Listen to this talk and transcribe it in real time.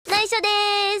緒で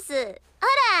す。ほ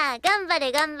ら、頑張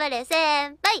れ頑張れ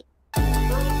先輩。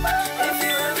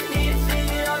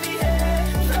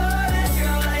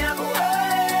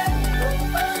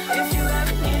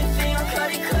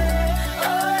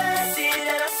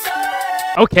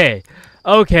Okay.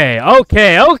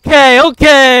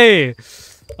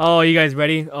 Oh, you guys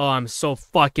ready? Oh, I'm so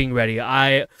fucking ready.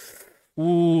 I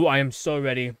am so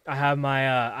ready. I have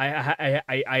my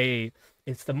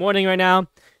it's the morning right now.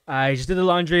 I just did the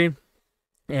laundry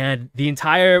and the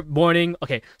entire morning.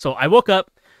 Okay, so I woke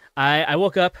up. I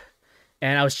woke up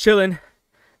and I was chilling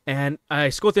and I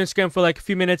scrolled through Instagram for like a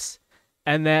few minutes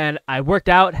and then I worked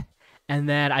out and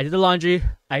then I did the laundry.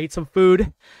 I ate some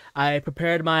food. I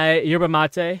prepared my yerba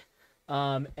mate.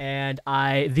 And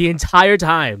the entire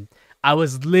time I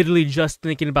was literally just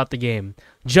thinking about the game.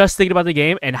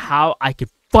 And how I could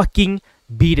fucking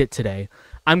beat it today.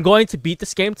 I'm going to beat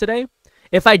this game today.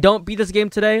 If I don't beat this game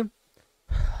today,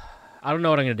 I don't know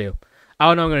what I'm going to do. I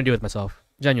don't know what I'm going to do with myself.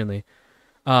 Genuinely.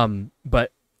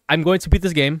 But I'm going to beat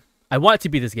this game. I want to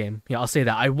beat this game. Yeah, I'll say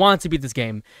that. I want to beat this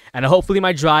game. And hopefully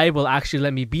my drive will actually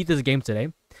let me beat this game today.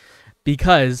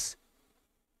 Because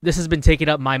this has been taking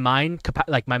up my mind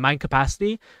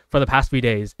capacity for the past few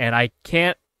days. And I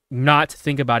can't not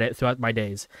think about it throughout my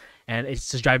days. And it's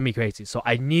just driving me crazy. So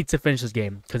I need to finish this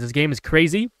game. Because this game is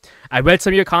crazy. I read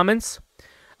some of your comments.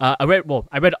 I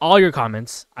read all your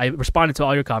comments. I responded to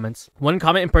all your comments. One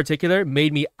comment in particular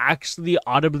made me actually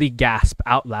audibly gasp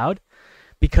out loud.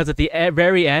 Because at the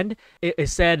very end,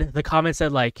 the comment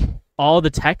said like, all the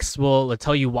text will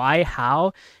tell you why,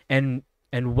 how, and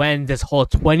when this whole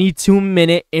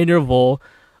 22-minute interval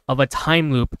of a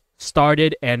time loop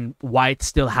started and why it's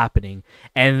still happening.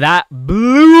 And that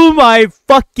blew my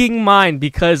fucking mind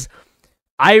because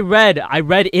I read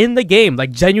in the game,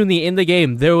 like genuinely in the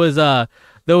game, there was a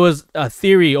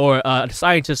theory or a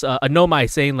scientist, a nomai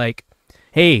saying like,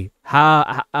 hey,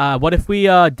 what if we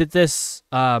did this,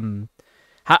 how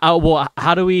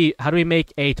do we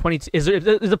make a 22, is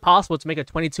it possible to make a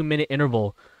 22-minute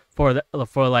interval for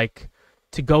like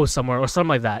to go somewhere or something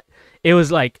like that? It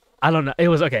was like, I don't know. It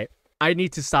was okay. I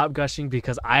need to stop gushing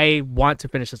because I want to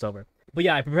finish this over. But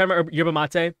yeah, I prepared my yerba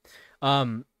mate.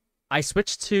 I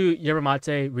switched to yerba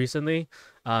mate recently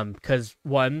because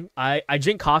one, I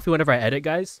drink coffee whenever I edit,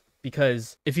 guys.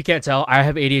 Because if you can't tell, I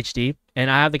have ADHD,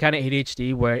 and I have the kind of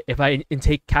ADHD where if I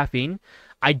intake caffeine,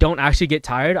 I don't actually get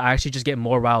tired. I actually just get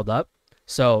more riled up.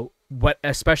 So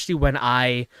especially when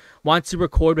I want to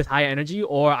record with high energy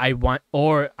or I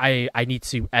need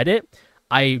to edit,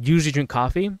 I usually drink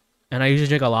coffee, and I usually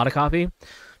drink a lot of coffee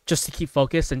just to keep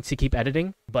focused and to keep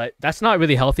editing. But that's not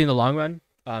really healthy in the long run.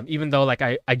 Even though like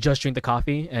I just drink the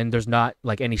coffee and there's not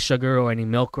like any sugar or any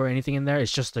milk or anything in there,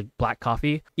 it's just a black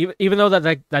coffee. Even though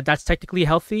that's technically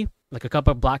healthy, like a cup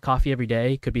of black coffee every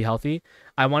day could be healthy.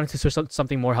 I wanted to switch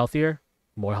something more healthy,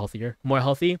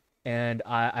 and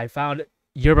I found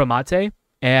yerba mate,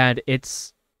 and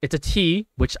it's a tea,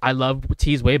 which I love.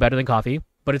 Tea's way better than coffee,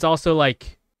 but it's also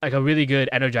like a really good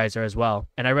energizer as well.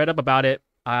 And I read up about it.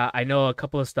 I know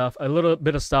a little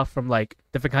bit of stuff from like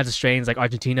different kinds of strains, like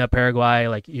Argentina, Paraguay,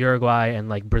 like Uruguay, and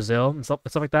like Brazil and stuff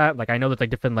like that. Like I know that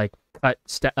like different like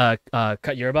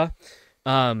cut yerba.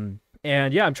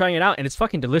 And yeah, I'm trying it out, and it's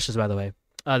fucking delicious, by the way.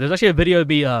 There's actually a video of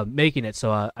me making it,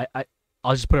 so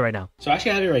I'll just put it right now. So I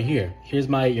actually have it right here. Here's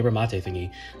my yerba mate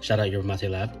thingy. Shout out Yerba Mate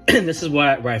Lab. This is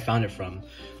where I found it from.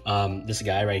 This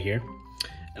guy right here.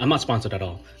 I'm not sponsored at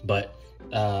all, but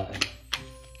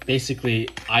basically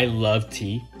I love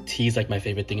tea. Tea is like my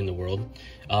favorite thing in the world.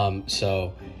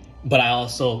 But I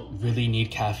also really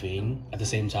need caffeine at the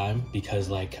same time because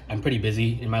like I'm pretty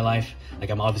busy in my life.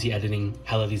 Like I'm obviously editing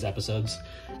hella these episodes,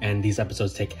 and these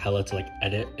episodes take hella to like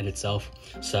edit in itself.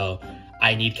 So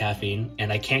I need caffeine,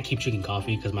 and I can't keep drinking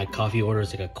coffee because my coffee order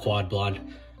is like a quad blonde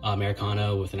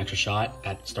Americano with an extra shot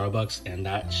at Starbucks, and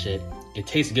that shit, it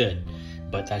tastes good,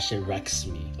 but that shit wrecks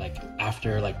me. Like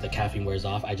after like the caffeine wears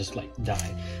off, I just like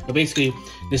die. But basically,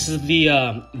 this is the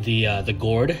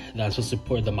gourd that I'm supposed to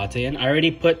pour the mate in. I already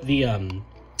put the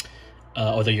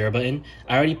or the yerba in.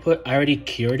 I already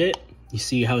cured it. You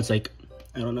see how it's like,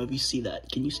 I don't know if you see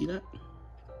that. Can you see that?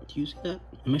 Do you see that?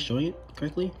 Am I showing it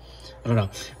correctly? I don't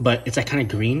know, but it's like kind of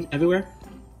green everywhere.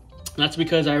 That's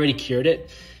because I already cured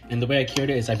it, and the way I cured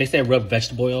it is I basically rubbed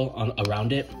vegetable oil around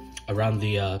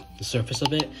the surface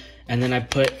of it, and then I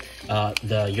put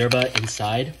the yerba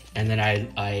inside, and then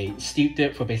I steeped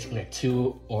it for basically like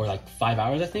 2 or like 5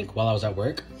 hours, I think, while I was at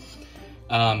work.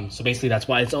 So basically that's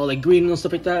why it's all like green and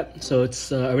stuff like that. So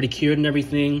it's already cured and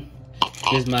everything.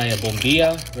 Here's my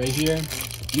bombilla right here.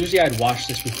 Usually I'd wash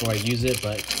this before I use it,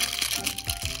 but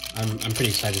I'm pretty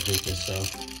excited to drink this, so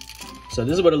So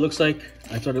this is what it looks like.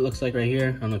 That's what it looks like right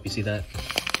here. I don't know if you see that.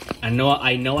 I know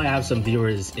I have some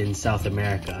viewers in South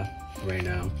America right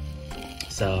now.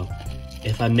 So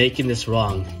if I'm making this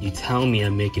wrong, you tell me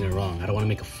I'm making it wrong. I don't want to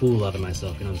make a fool out of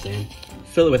myself, you know what I'm saying?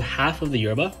 Fill it with half of the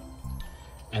yerba.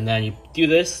 And then you do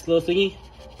this little thingy.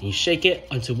 And you shake it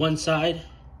onto one side.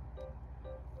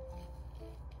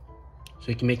 So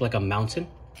you can make like a mountain.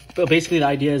 But basically the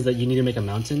idea is that you need to make a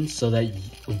mountain so that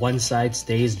one side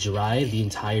stays dry the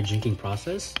entire drinking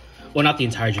process. Well, not the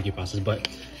entire drinking process, but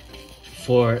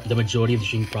for the majority of the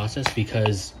drinking process,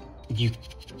 because you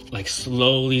like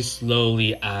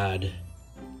slowly add.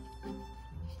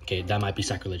 Okay, that might be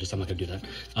sacrilegious. I'm not gonna do that.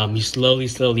 You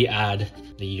slowly add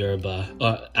the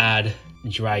yerba, add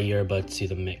dry yerba to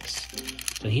the mix.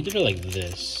 So he did it like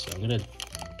this. So I'm gonna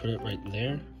put it right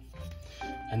there.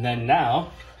 And then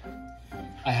now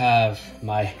I have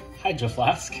my hydro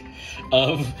flask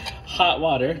of hot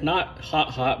water. Not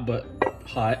hot, but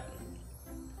hot.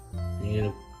 You're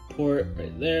gonna pour it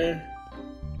right there.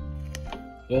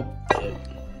 Oh,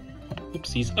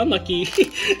 oopsies, unlucky.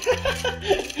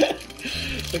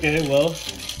 Okay, well,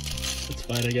 that's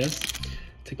fine, I guess.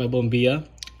 Take my bombilla,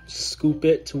 scoop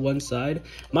it to one side.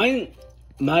 My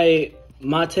mate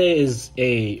is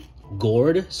a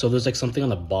gourd, so there's like something on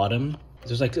the bottom.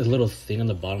 There's like a little thing on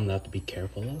the bottom that I have to be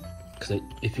careful of, because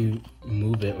if you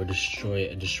move it or destroy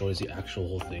it, it destroys the actual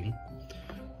whole thing.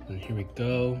 And here we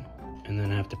go. And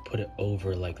then I have to put it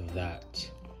over like that.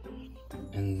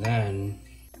 And then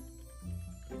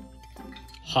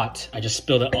hot. I just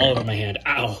spilled it all over my hand.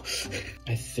 Ow.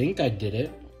 I think I did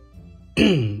it.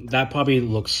 That probably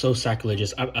looks so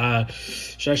sacrilegious.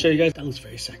 Should I show you guys? That looks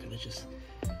very sacrilegious.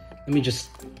 Let me just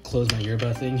close my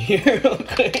yerba thing here real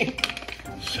quick.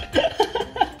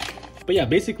 But yeah,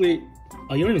 basically,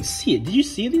 oh, you don't even see it. Did you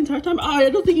see it the entire time? Oh, I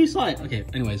don't think you saw it. Okay,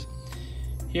 anyways,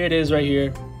 here it is right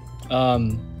here.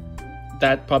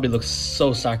 That probably looks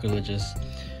so sacrilegious.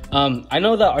 I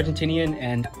know that Argentinian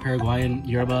and Paraguayan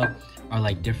yerba are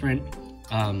like different,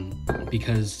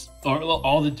 because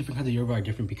all the different kinds of yerba are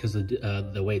different because of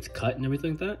the way it's cut and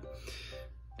everything like that.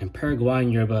 And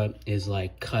Paraguayan yerba is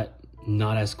like cut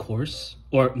not as coarse,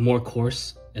 or more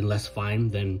coarse and less fine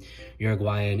than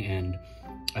Uruguayan and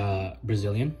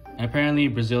Brazilian. And apparently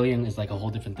Brazilian is like a whole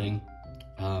different thing.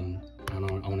 I don't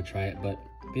know, I want to try it, but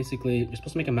basically you're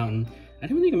supposed to make a mountain. I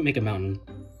didn't really make a mountain.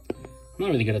 I'm not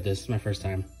really good at this. It's my first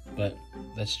time, but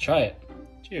let's try it.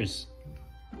 Cheers.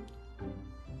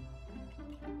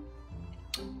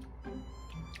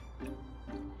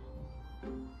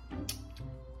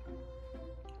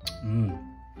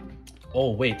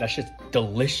 Oh wait, that shit's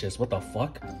delicious. What the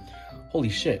fuck? Holy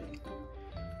shit.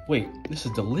 Wait, this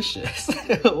is delicious.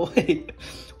 Wait.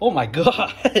 Oh my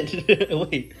god.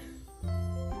 Wait.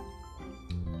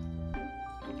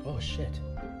 Oh shit.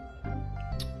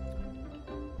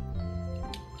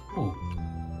 Ooh.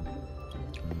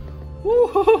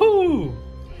 Woohoo!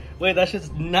 Wait, that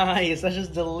shit's nice. That's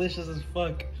just delicious as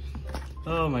fuck.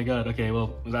 Oh my god. Okay,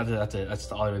 well, that's it. That's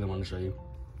all I really wanted to show you.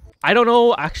 I don't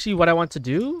know actually what I want to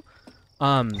do.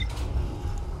 On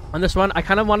this one, I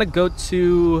kind of want to go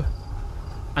to...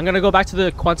 I'm going to go back to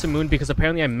the Quantum Moon because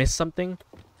apparently I missed something.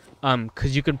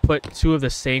 Because you can put two of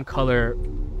the same color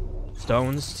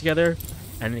stones together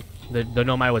and the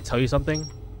Nomai would tell you something.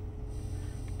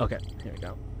 Okay, here we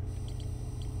go.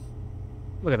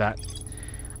 Look at that.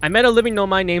 I met a living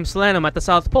Nomai named Solanum at the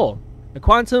South Pole. The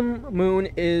Quantum Moon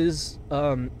is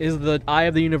the eye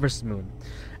of the universe's moon.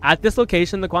 At this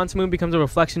location, the Quantum Moon becomes a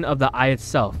reflection of the eye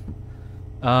itself.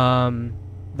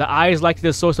 The eye is likely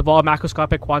the source of all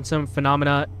macroscopic quantum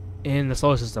phenomena in the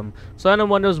solar system. Solanum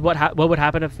wonders what would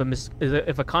happen if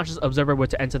a conscious observer were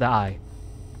to enter the eye.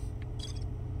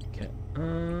 Okay.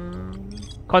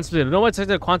 Quantum signal. No one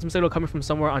detected a quantum signal coming from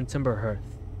somewhere on Timber Hearth.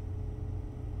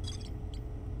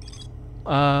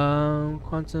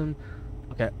 Quantum.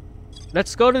 Okay.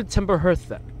 Let's go to Timber Hearth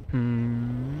then.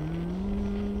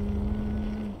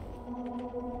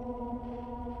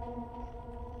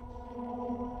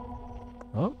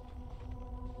 Oh.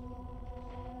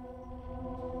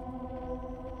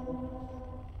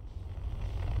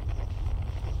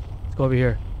 Let's go over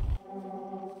here.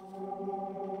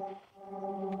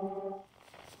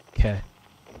 Okay.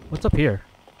 What's up here?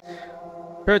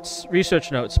 Church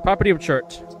research notes. Property of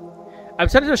church. I've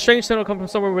detected a strange signal come from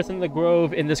somewhere within the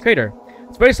grove in this crater.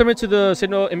 It's very similar to the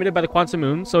signal emitted by the Quantum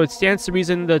Moon, so it stands to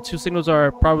reason the two signals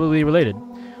are probably related.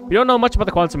 We don't know much about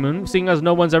the Quantum Moon, seeing as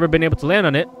no one's ever been able to land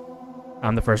on it.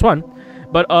 I'm the first one,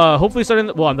 but hopefully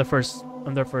starting well, I'm the first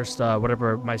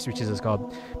whatever my species is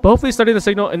called, but hopefully studying the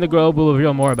signal in the grove will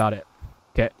reveal more about it.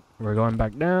 Okay, we're going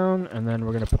back down and then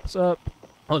we're gonna put this up.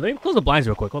 Oh, let me close the blinds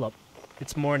real quick. Hold up.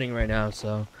 It's morning right now,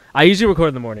 so I usually record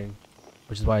in the morning,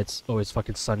 which is why it's always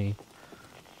fucking sunny.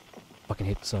 Fucking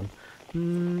hate the sun.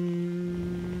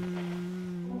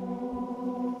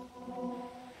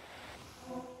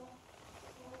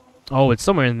 Oh, it's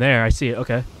somewhere in there. I see it.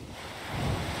 Okay.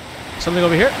 Something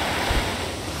over here?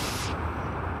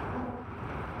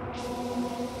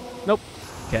 Nope.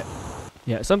 Okay.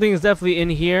 Yeah, something is definitely in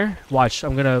here. Watch,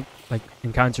 I'm gonna like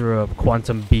encounter a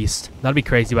quantum beast. That'd be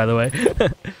crazy, by the way.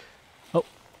 Oh,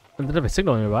 and there's a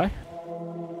signal nearby.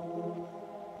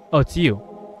 Oh, it's you.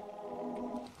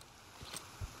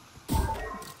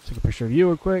 Take a picture of you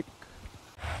real quick.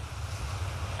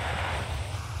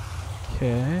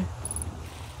 Okay.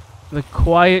 The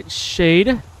quiet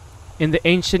shade in the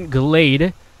ancient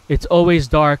glade. It's always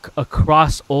dark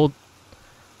across old.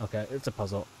 Okay, it's a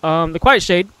puzzle. The quiet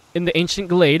shade in the ancient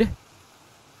glade.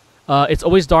 It's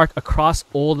always dark across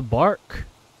old bark.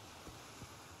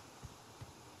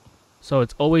 So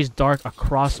it's always dark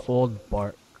across old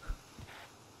bark.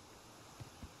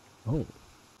 Oh.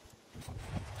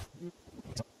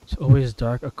 It's always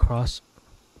dark across.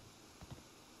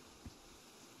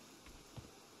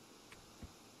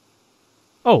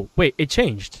 Oh, wait, it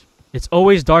changed. It's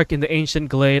always dark in the ancient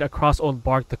glade across old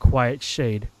bark, the quiet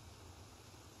shade.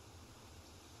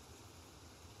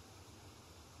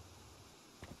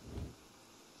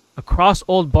 Across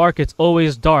old bark, it's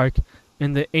always dark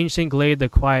in the ancient glade, the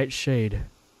quiet shade.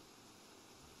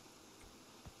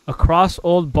 Across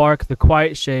old bark, the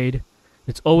quiet shade,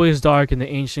 it's always dark in the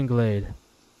ancient glade.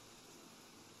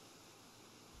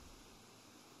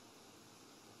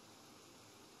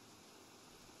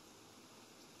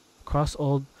 Across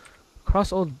old,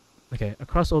 okay,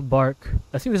 across old bark.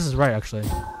 I think this is right, actually.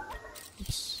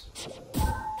 Oops.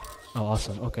 Oh,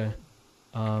 awesome, okay.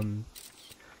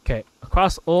 Okay,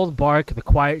 across old bark, the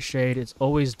quiet shade, it's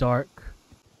always dark.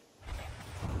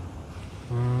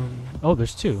 Oh,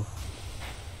 there's two.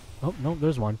 Oh, no,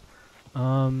 there's one.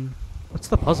 What's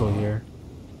the puzzle here?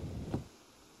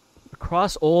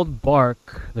 Across old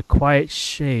bark, the quiet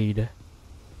shade.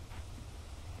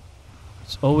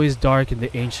 It's always dark in the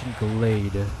ancient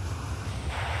glade.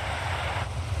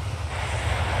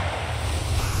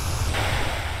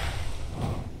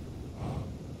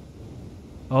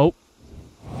 Oh.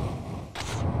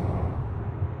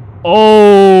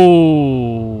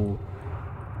 Oh.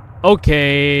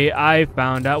 Okay, I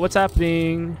found out what's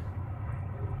happening.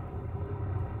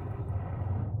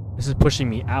 This is pushing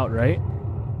me out, right?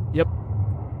 Yep.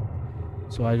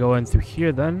 So I go in through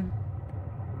here then.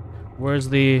 Where's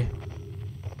the...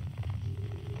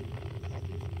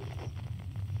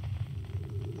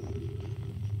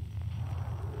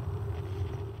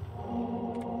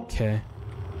 Okay.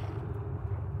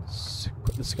 Let's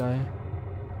put this guy.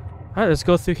 Alright, let's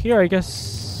go through here, I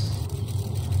guess.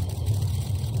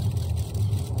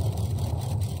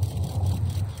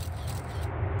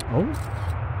 Oh.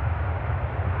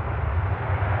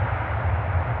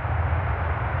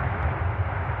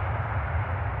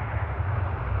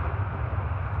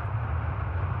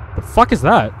 The fuck is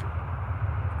that?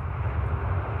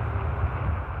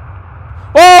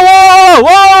 Whoa, whoa,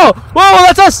 whoa, whoa, whoa,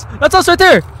 that's us! That's us right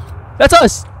there! That's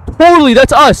us! Totally,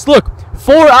 that's us! Look!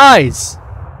 4 eyes!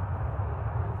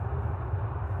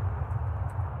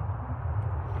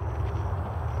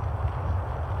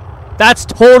 That's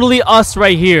totally us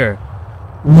right here.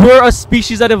 We're a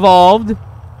species that evolved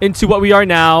into what we are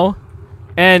now,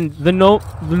 and the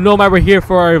nomad we're here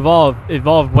for our evolving.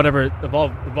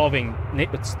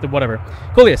 It's the whatever.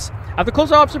 Coolius, after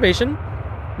closer observation,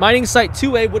 mining site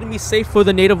 2A wouldn't be safe for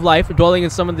the native life dwelling in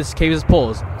some of this cave's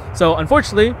poles. So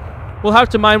unfortunately, we'll have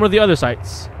to mine one of the other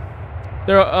sites.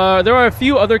 There are a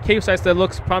few other cave sites that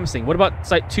looks promising. What about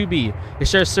site 2B? It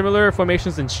shares similar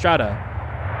formations and strata.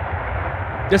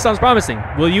 This sounds promising.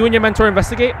 Will you and your mentor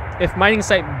investigate? If mining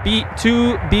site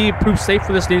 2B proves safe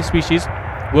for this native species,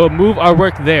 we'll move our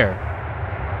work there.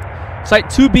 Site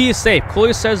 2B is safe.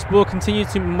 Chloe says we'll continue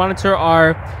to monitor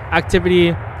our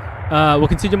activity. We'll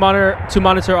continue to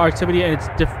monitor our activity and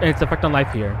its effect on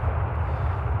life here.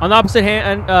 On the opposite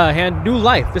hand, new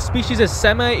life. This species is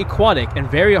semi-aquatic and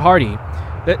very hardy.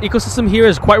 The ecosystem here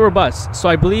is quite robust, so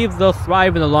I believe they'll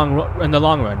thrive in the long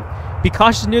run. Be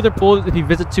cautious near their pool if you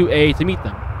visit 2A to meet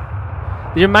them.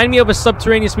 They remind me of a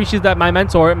subterranean species that my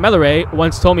mentor, Melore,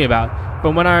 once told me about.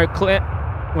 From when our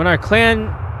clan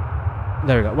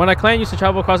used to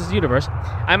travel across this universe,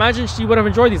 I imagine she would have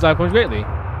enjoyed these life forms greatly.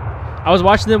 I was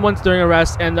watching them once during a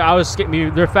rest, and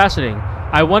they're fascinating.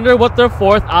 I wonder what their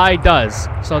 4th eye does.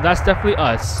 So that's definitely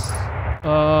us.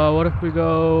 What if we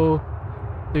go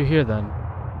through here then?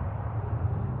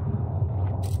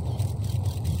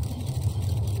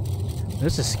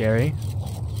 This is scary.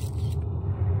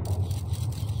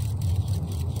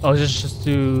 Oh, is this just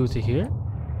to here?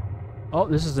 Oh,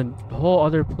 this is a whole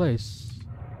other place.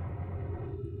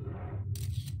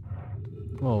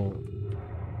 Whoa.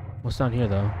 What's down here,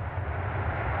 though?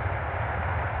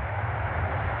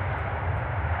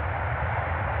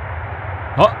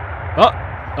 Oh!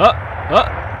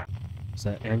 Is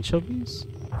that anchovies?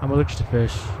 I'm allergic to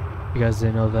fish. You guys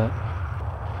didn't know that.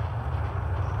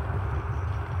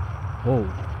 Whoa.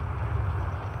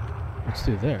 What's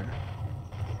through there?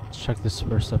 Let's check this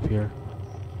first up here.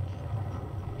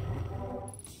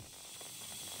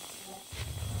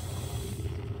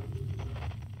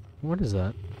 What is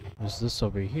that? There's this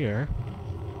over here.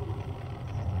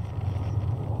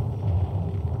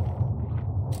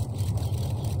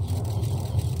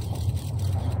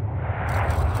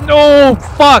 No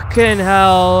fucking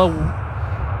hell!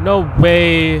 No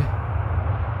way!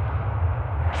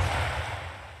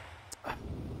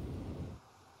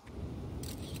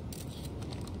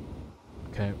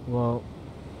 Okay, well...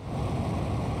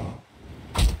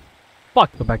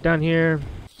 Fuck! Go back down here.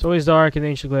 It's always dark in the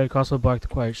ancient glade, across the black to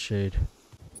quiet shade.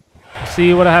 Let's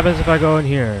see what happens if I go in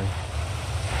here.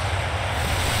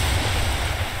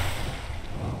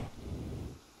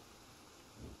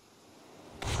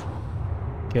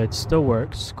 Okay, it still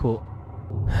works. Cool.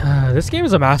 This game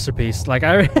is a masterpiece. Like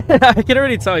I can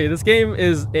already tell you, this game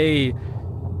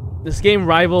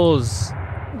rivals.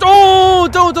 Oh,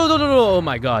 don't! Oh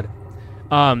my god.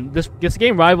 This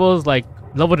game rivals like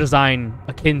level design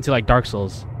akin to like Dark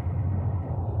Souls.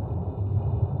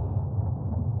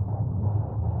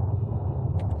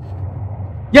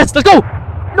 Yes, let's go!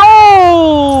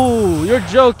 No! You're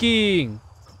joking.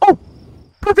 Oh,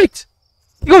 perfect.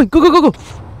 Keep going. Go.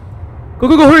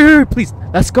 Go, hurry, please.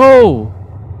 Let's go.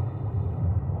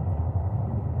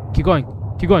 Keep going.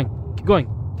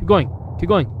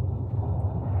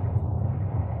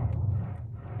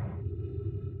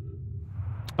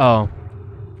 Oh.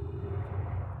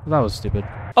 That was stupid.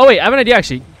 Oh, wait, I have an idea,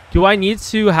 actually. Do I need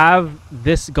to have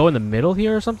this go in the middle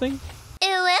here or something?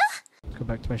 Let's go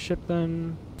back to my ship,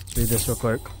 then. Let's read this real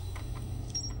quick.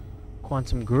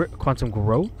 Quantum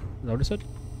Grove? Is that what it said?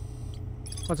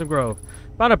 Quantum Grove.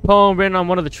 Found a poem written on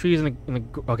one of the trees in the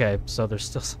okay, so there's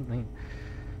still something.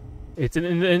 It's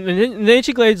in the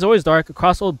ancient glade. It's always dark.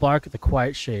 Across old bark, the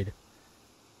quiet shade.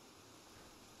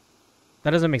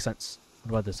 That doesn't make sense. What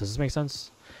about this? Does this make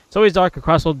sense? It's always dark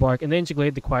across old bark in the ancient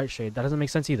glade. The quiet shade. That doesn't make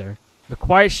sense either. The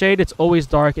quiet shade. It's always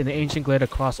dark in the ancient glade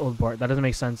across old bark. That doesn't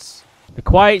make sense. The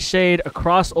quiet shade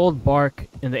across old bark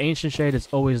in the ancient shade. It's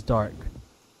always dark.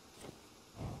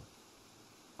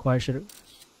 Quiet shade.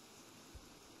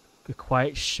 The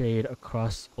quiet shade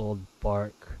across old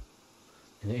bark.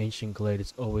 In the ancient glade,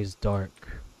 it's always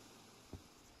dark.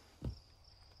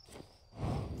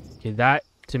 Okay, that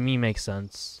to me makes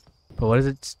sense. But what is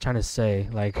it trying to say?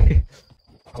 Like...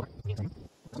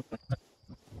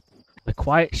 the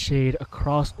quiet shade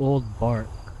across old bark.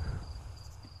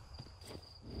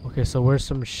 Okay, so where's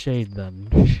some shade then?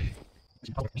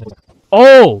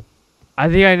 Oh! I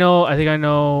think I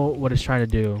know what it's trying to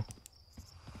do.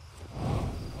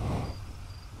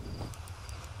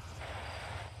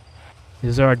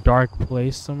 Is there a dark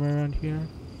place somewhere around here?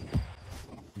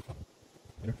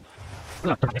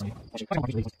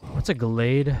 What's a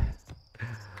glade?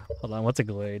 Hold on, what's a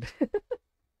glade?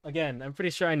 Again, I'm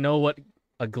pretty sure I know what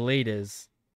a glade is.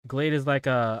 Glade is like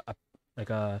a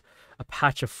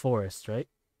patch of forest, right?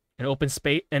 An open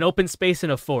space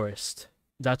in a forest.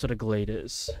 That's what a glade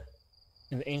is.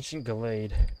 An ancient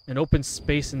glade. An open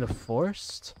space in the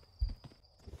forest?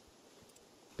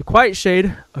 The quiet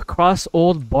shade across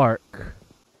old bark.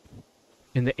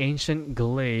 In the ancient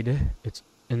glade, it's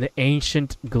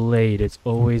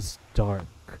always dark.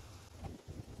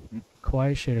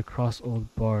 Quiet shade across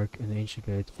old bark in the ancient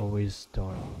glade, it's always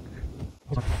dark.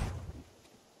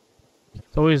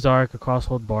 It's always dark across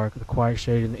old bark, the quiet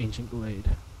shade in the ancient glade.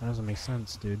 That doesn't make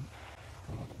sense, dude.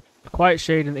 The quiet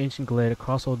shade in the ancient glade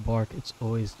across old bark, it's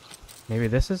always... Maybe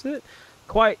this is it?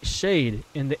 Quiet shade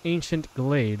in the ancient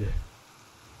glade.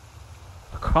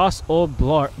 Across old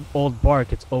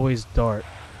bark, it's always dark.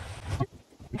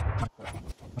 I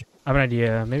have an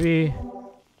idea. Maybe...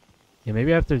 Yeah,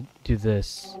 maybe I have to do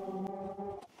this.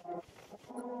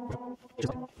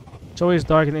 It's always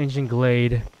dark in the ancient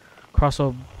glade. Across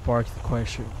old bark, the quiet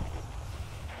shade.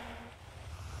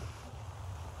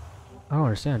 I don't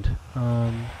understand.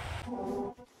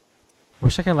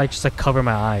 Wish I could just cover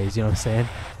my eyes, you know what I'm saying?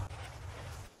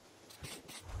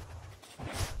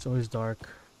 It's always dark.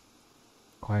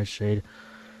 Quiet shade.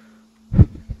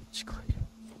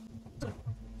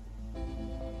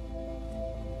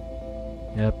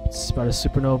 Yep, it's about a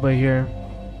supernova here.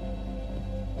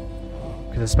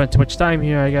 Because I spent too much time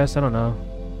here, I guess. I don't know.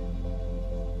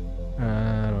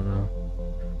 I don't know.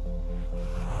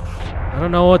 I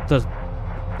don't know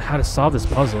how to solve this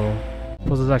puzzle. This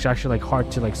puzzle is actually like hard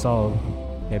to like solve.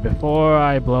 Okay, before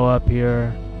I blow up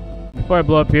here,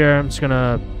 I'm just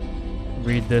gonna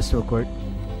read this real quick.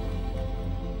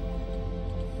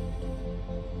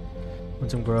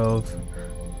 Quantum Grove.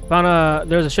 Found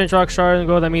there's a strange rock shard in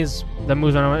the gold that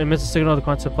moves on. It emits a signal of the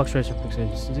quantum fluctuation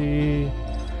frequency.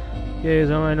 Yeah,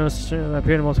 I know that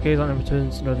appeared in multiple cases on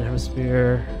Everton's northern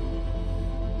hemisphere.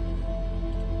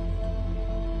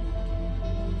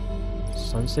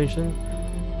 Sun station?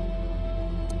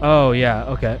 Oh yeah,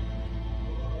 okay.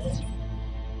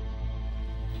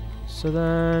 So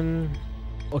then,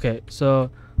 okay, so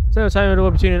the time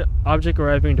interval between an object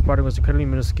arriving and departing was incredibly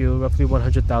minuscule, roughly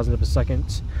 100,000 of a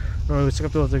second. Normally, it's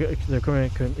skeptical if the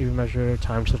equipment couldn't even measure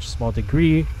time to such a small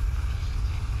degree.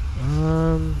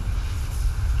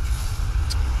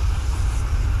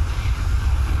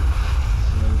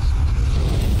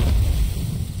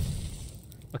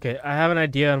 Okay, I have an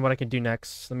idea on what I can do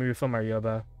next. Let me refill my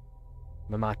Ryoba.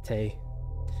 Mamate.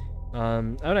 I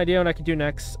have an idea on what I can do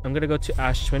next. I'm gonna go to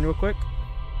Ash Twin real quick.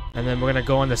 And then we're gonna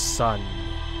go on the sun.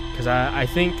 Because I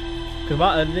think... Because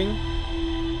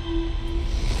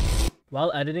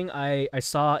while editing, I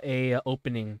saw a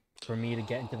opening for me to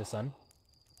get into the sun.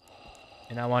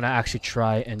 And I want to actually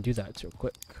try and do that real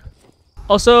quick.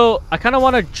 Also, I kind of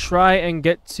want to try and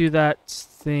get to that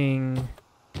thing...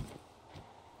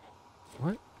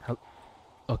 What? How?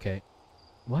 Okay.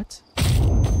 What?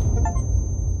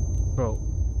 Bro.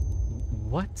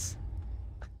 What?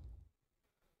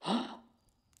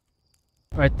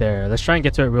 Right there. Let's try and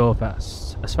get to it real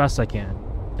fast. As fast as I can.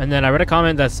 And then I read a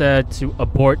comment that said to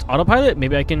abort autopilot.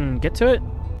 Maybe I can get to it.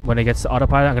 When it gets to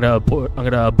autopilot, I'm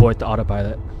gonna abort the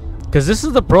autopilot. Because this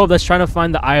is the probe that's trying to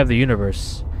find the eye of the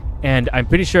universe. And I'm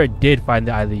pretty sure it did find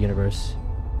the eye of the universe.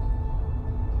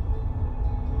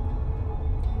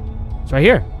 It's right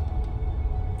here.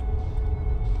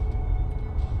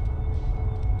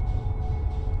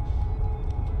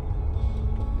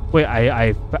 Wait,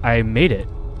 I made it.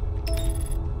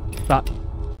 Stop.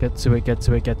 Get to it, get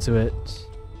to it, get to it.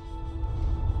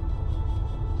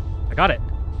 I got it.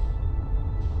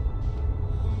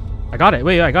 I got it.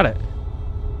 Wait, I got it.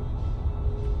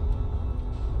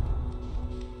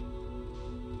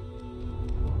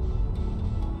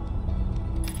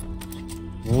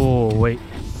 Whoa, wait.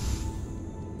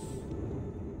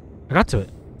 I got to it.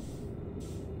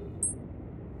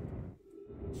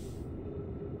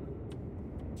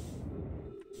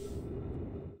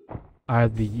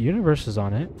 The universe is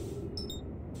on it.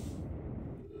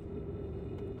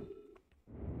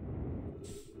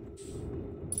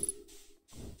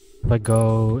 If I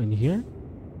go in here?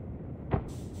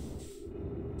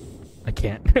 I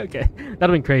can't. Okay. That'd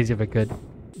have been crazy if I could.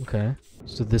 Okay.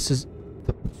 So this is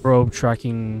the probe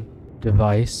tracking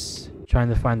device trying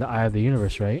to find the eye of the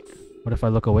universe, right? What if I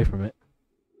look away from it?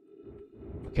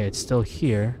 Okay, it's still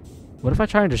here. What if I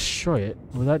try and destroy it?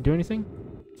 Will that do anything?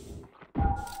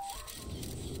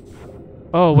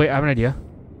 Oh, wait, I have an idea.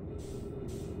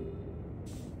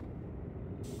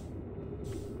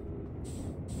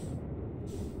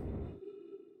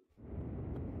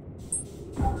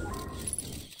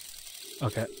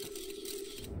 Okay.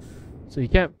 So you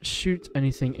can't shoot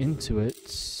anything into it.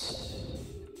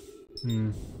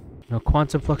 No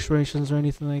quantum fluctuations or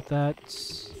anything like that.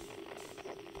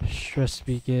 Stress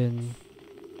beacon.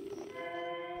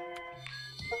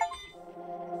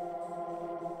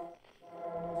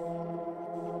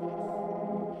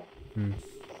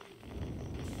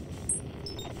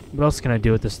 What else can I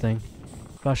do with this thing?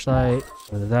 Flashlight,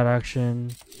 that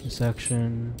action, this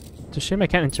action. It's a shame I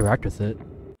can't interact with it.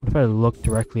 What if I look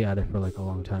directly at it for like a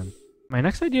long time? My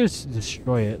next idea is to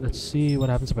destroy it. Let's see what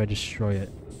happens if I destroy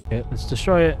it. Okay, let's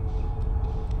destroy it.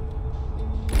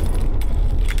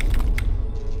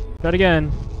 Try it again.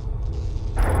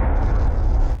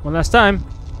 One last time.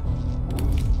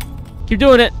 Keep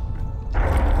doing it.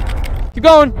 Keep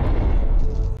going.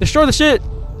 Destroy the shit.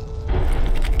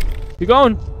 Keep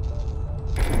going.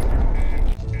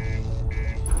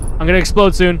 I'm gonna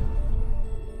explode soon.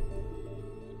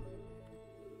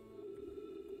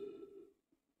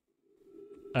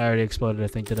 I already exploded, I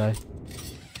think, did I?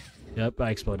 Yep,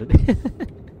 I exploded.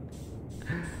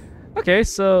 Okay,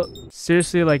 so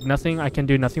seriously, like nothing, I can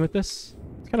do nothing with this?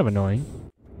 It's kind of annoying.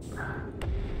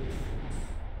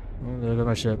 Oh, there goes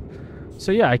my ship.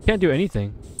 So yeah, I can't do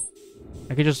anything.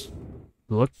 I can just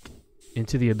look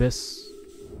into the abyss,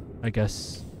 I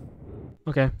guess.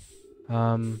 Okay.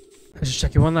 Let's just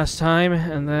check it one last time,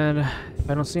 and then if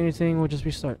I don't see anything, we'll just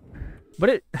restart.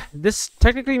 But this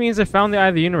technically means I found the eye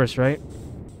of the universe, right?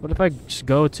 What if I just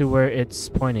go to where it's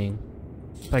pointing?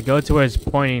 If I go to where it's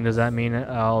pointing, does that mean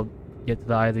I'll get to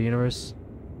the eye of the universe?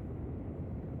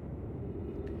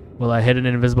 Will I hit an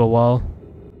invisible wall?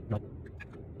 Nope.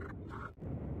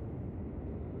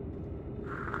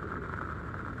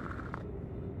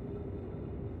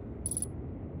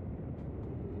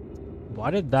 Why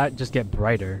did that just get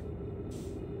brighter?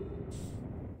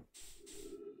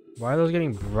 Why are those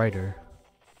getting brighter?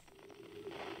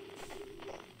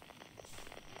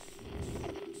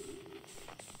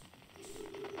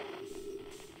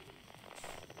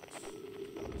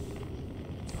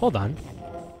 Hold on.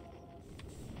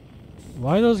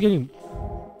 Why are those getting...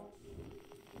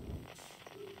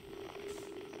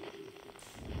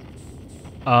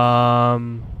 Are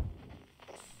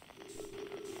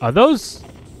those...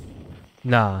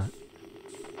 Nah.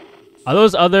 Are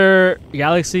those other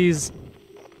galaxies...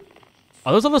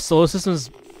 Are those other solar systems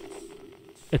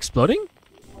exploding?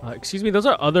 Excuse me, those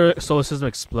are other solar systems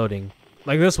exploding.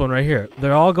 Like this one right here.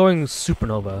 They're all going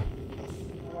supernova.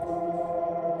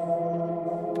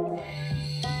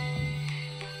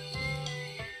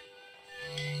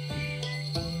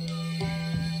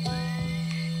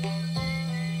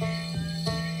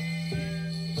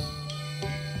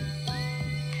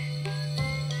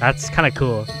 That's kind of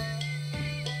cool.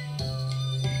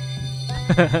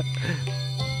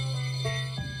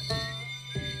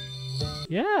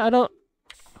 Yeah, I don't...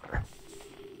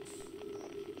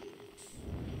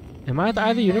 Am I at the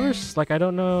eye of the universe? Like, I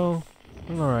don't know... I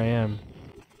don't know where I am.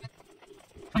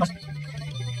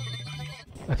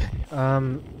 Okay,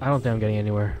 I don't think I'm getting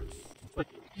anywhere.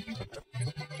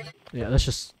 Yeah, let's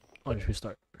just... I'll just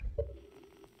restart.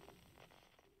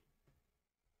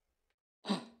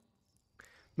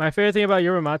 My favorite thing about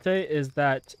yerba mate is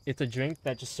that it's a drink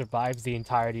that just survives the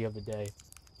entirety of the day.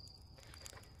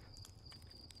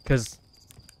 Because,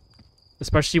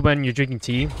 especially when you're drinking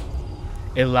tea,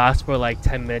 it lasts for like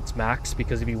 10 minutes max.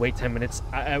 Because if you wait 10 minutes,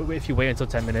 if you wait until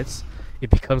 10 minutes, it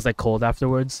becomes like cold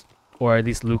afterwards, or at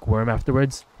least lukewarm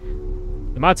afterwards.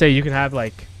 The mate you can have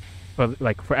like for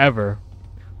like forever,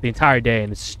 the entire day,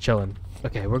 and it's just chilling.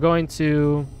 Okay, we're going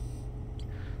to.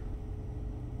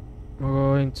 Where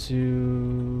are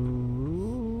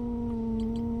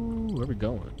we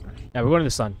going? Yeah, we're going to the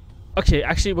sun. Okay,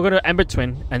 actually, we're going to Ember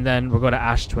Twin, and then we're going to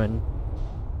Ash Twin.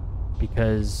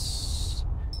 Because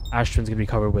Ash Twin's going to be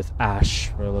covered with ash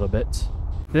for a little bit.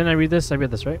 Didn't I read this? I read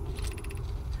this, right?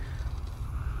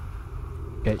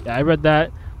 Okay, yeah, I read that.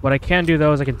 What I can do,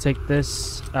 though, is I can take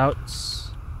this out,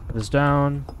 put this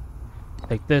down,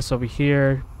 take this over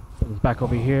here, put this back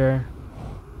over here.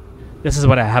 This is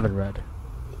what I haven't read.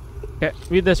 Okay,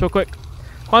 read this real quick.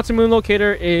 Quantum Moon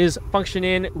Locator is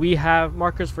functioning. We have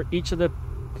markers for each of the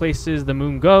places the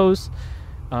moon goes.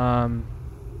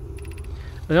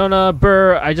 Leona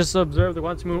Burr, I just observed the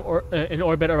quantum moon in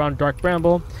orbit around Dark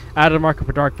Bramble. Added a marker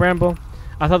for Dark Bramble.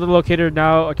 I thought the locator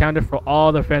now accounted for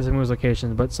all the Phantom Moon's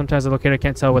locations, but sometimes the locator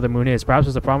can't tell where the moon is. Perhaps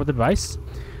there's a problem with the device?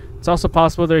 It's also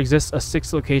possible there exists a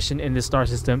sixth location in this star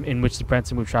system in which the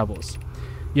Phantom Moon travels.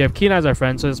 You have keen eyes, our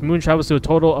friend, so this moon travels to a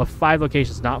total of 5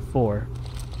 locations, not 4.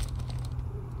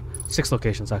 6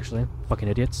 locations, actually. Fucking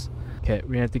idiots. Okay,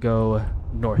 we have to go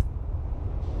north.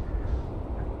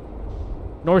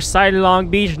 North side Long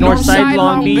Beach, north side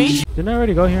Long Beach. Didn't I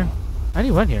already go here? I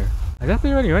already went here. I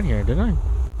definitely already went here, didn't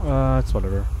I? It's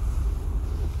whatever.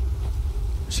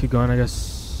 Just keep going, I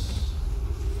guess.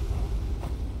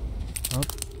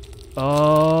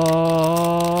 Oh.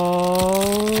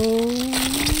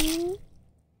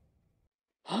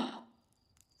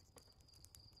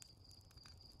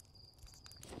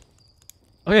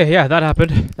 Okay, yeah, that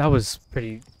happened. That was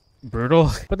pretty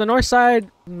brutal. But the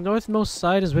northmost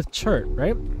side is with Chert,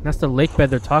 right? That's the lake bed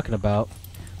they're talking about.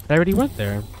 I already went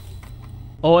there.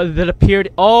 Oh, that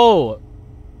appeared. Oh,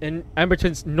 in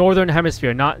Emberton's northern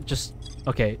hemisphere, not just.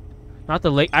 Okay, not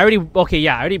the lake. I already. Okay,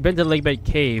 yeah, I already been to the lake bed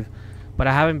cave, but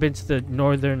I haven't been to the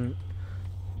northern.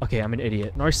 Okay, I'm an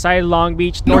idiot. North side Long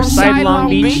Beach. North side Long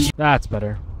Beach. That's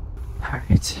better. All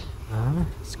right.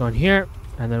 Let's go in here,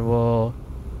 and then we'll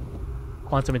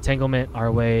quantum entanglement our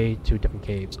way to different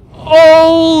caves.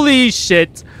 Holy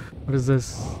shit! What is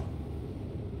this?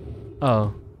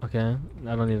 Oh, okay.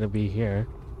 I don't need to be here.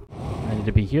 I need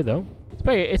to be here though.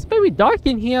 It's very dark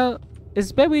in here.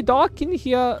 It's very dark in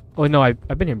here. Oh no,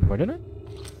 I've been here before, didn't I?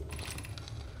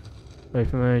 Wait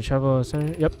for my travel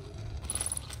center. Yep.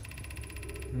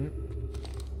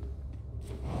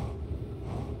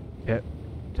 Yep.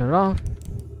 Turn it off.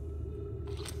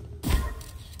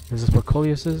 Is this where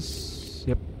Coleus is?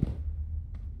 Yep.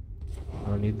 I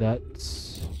don't need that.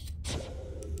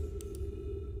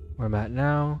 where I'm at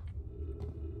now.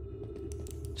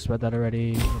 Just read that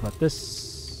already. What about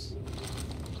this?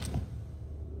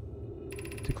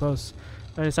 Too close.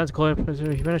 It's time to call it.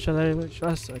 You finish on that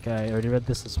trust. Okay, I already read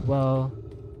this as well.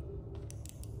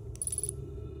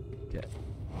 Okay.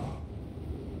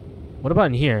 What about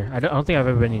in here? I don't think I've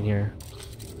ever been in here.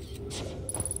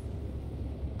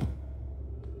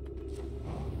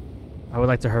 I would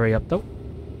like to hurry up though.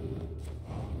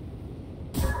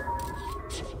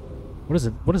 What is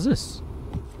it? What is this?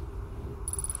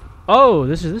 Oh,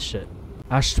 this is this shit.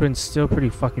 Ash Twin's still pretty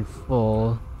fucking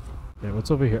full. Yeah,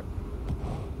 what's over here?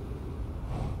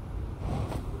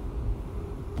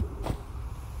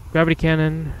 Gravity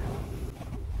cannon.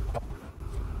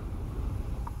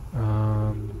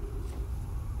 No,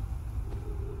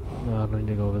 I don't need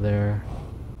to go over there.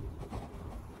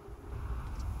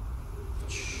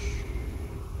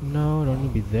 No, I don't need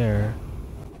to be there.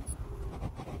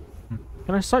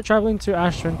 Can I start traveling to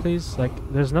Ash Twin, please? Like,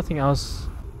 there's nothing else.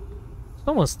 It's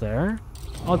almost there.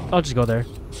 I'll just go there.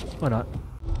 Why not?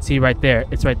 See, right there.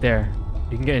 It's right there.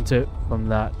 You can get into it from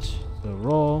that. So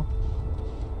roll.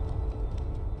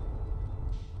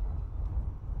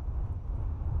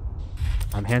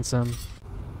 I'm handsome.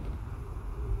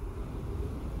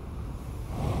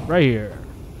 Right here.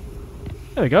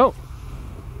 There we go.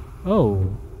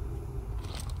 Oh.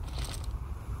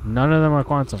 None of them are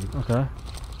quantum. Okay.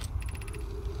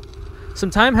 Some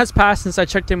time has passed since I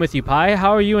checked in with you, Pi.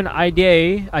 How are you and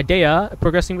Idea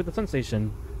progressing with the Sun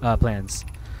Station plans?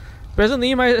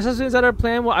 Presently, my assessments that our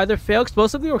plan will either fail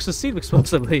explosively or succeed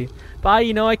explosively. Pi,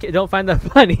 you know I don't find that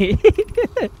funny.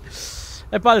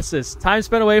 Hypothesis. Time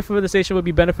spent away from the station would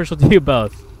be beneficial to you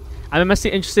both. I'm immensely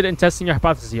interested in testing your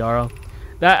hypothesis, Yarrow.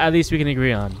 That at least we can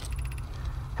agree on.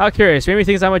 How curious. Maybe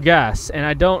thinks I'm a gas, and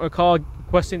I don't recall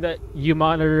questioning that you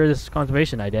monitor this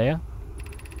conservation idea.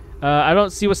 I don't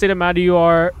see what state of matter you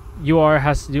are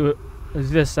has to do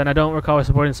with this, and I don't recall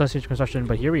supporting Sun Station construction,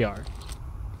 but here we are.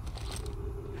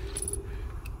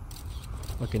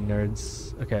 Fucking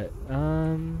nerds. Okay.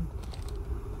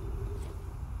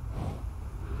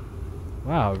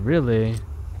 Wow, really?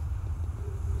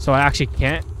 So I actually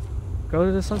can't go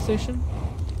to the Sun Station?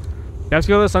 I have to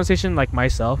go to the Sun Station like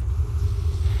myself.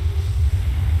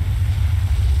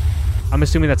 I'm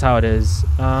assuming that's how it is.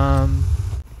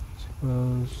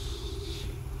 Suppose.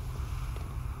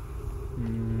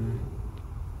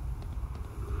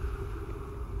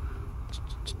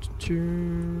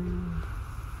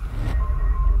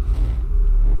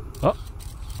 Oh.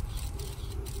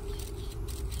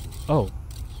 Oh.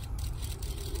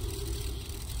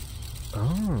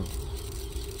 Oh.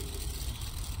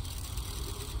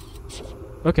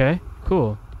 Okay,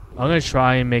 cool. I'm gonna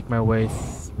try and make my way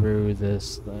through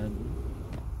this then.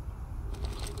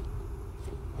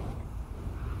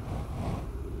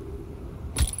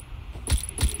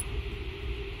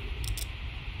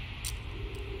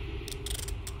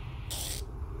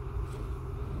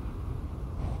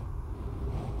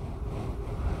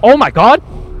 Oh my god!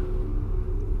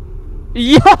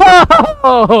 Yo!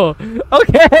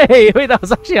 Okay! Wait, that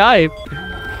was actually hype.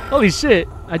 Holy shit.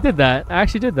 I did that. I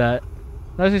actually did that.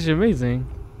 That's actually amazing.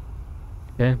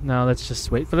 Okay, now let's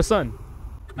just wait for the sun.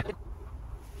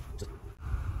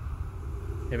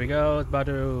 Here we go. It's about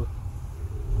to...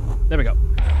 There we go.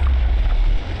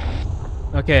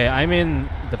 Okay, I'm in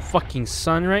the fucking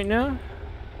sun right now.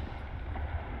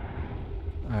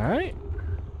 Alright.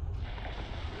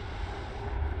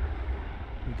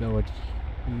 We go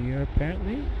here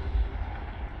apparently.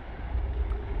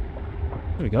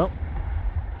 There we go.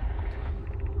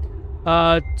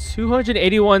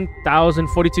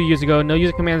 281,042 years ago, no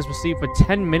user commands received for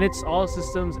 10 minutes, all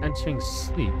systems entering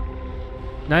sleep.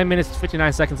 9 minutes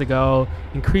 59 seconds ago,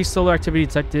 increased solar activity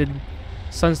detected.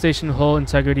 Sun station hull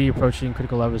integrity approaching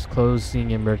critical levels,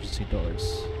 closing emergency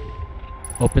doors.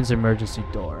 Opens emergency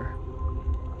door.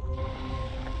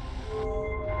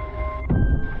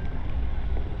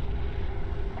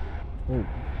 Oh.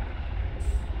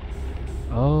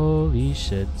 Holy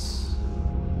shits.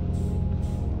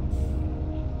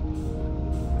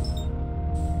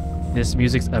 This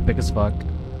music's epic as fuck.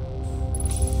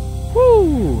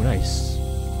 Woo! Nice.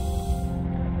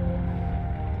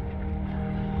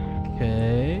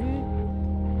 Okay.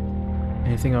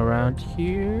 Anything around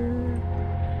here?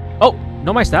 Oh!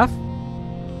 No, my staff?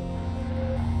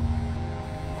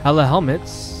 Hella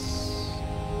helmets.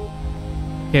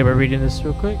 Okay, we're reading this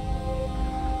real quick.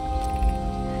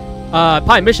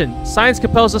 Pi mission. Science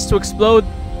compels us to explode.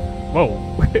 Whoa.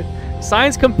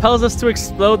 Science compels us to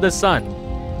explode the sun.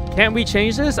 Can't we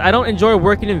change this? I don't enjoy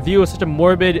working in view of such a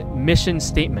morbid mission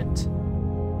statement.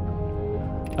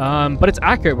 But it's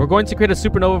accurate. We're going to create a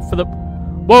supernova for the...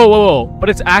 Whoa, whoa, whoa. But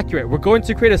it's accurate. We're going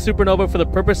to create a supernova for the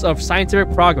purpose of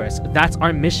scientific progress. That's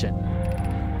our mission.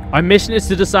 Our mission is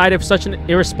to decide if such an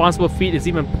irresponsible feat is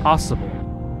even possible.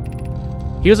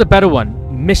 Here's a better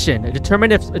one. Mission.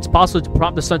 Determine if it's possible to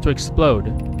prompt the sun to explode.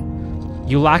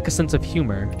 You lack a sense of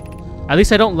humor. At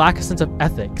least I don't lack a sense of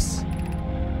ethics.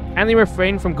 Kindly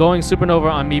refrain from going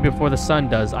supernova on me before the sun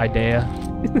does, Idea.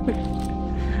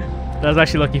 That was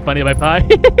actually lucky funny by Pi.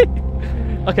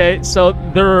 Okay, so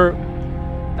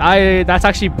that's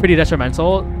actually pretty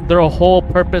detrimental. Their whole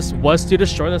purpose was to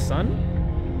destroy the sun?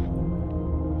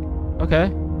 Okay.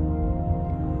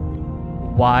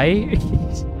 Why?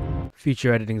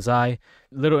 Feature editing Zai.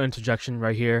 Little interjection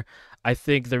right here. I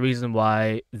think the reason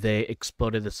why they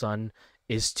exploded the sun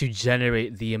is to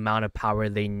generate the amount of power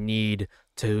they need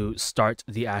to start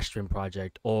the Ashton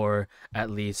project, or at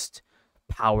least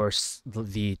power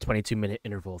the 22-minute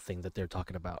interval thing that they're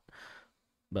talking about.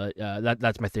 But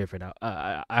that's my theory for now.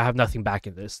 I have nothing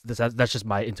backing this. That's just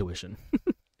my intuition.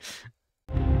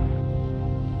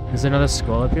 Is there another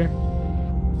scroll up here?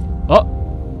 Oh!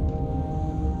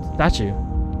 Statue.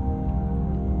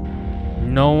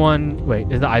 No one...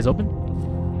 Wait, is the eyes open?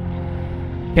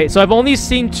 Okay, so I've only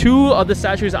seen 2 of the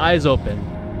statue's eyes open.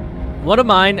 One of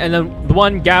mine, and then the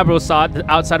one Gabriel saw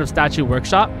outside of Statue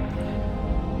Workshop.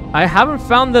 I haven't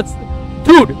found that...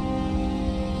 Dude!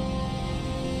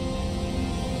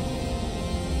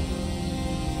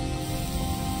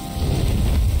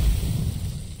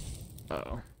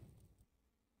 Uh-oh.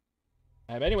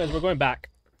 Alright, anyways, we're going back.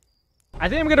 I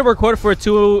think I'm gonna record for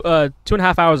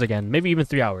 2.5 hours again. Maybe even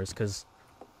 3 hours, because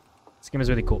this game is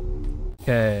really cool.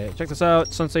 Okay, check this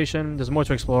out. Sun Station. There's more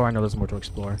to explore. I know there's more to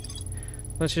explore.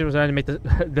 Sun Station was designed to make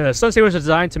the Sun Station was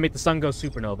designed to make the sun go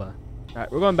supernova.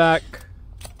 Alright, we're going back.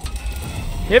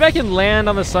 Maybe I can land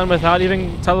on the sun without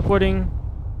even teleporting.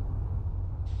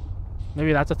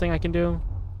 Maybe that's a thing I can do.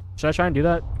 Should I try and do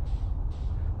that?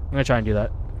 I'm gonna try and do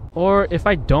that. Or if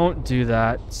I don't do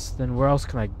that, then where else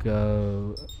can I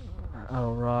go?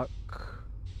 Oh, rock.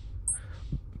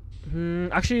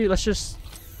 Actually, let's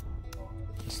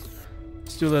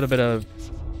do a little bit of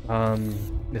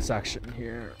this action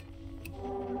here.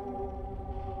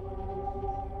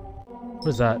 What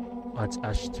is that? Oh, it's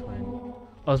Ash Twin.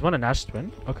 Oh, is one an Ash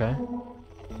Twin? Okay.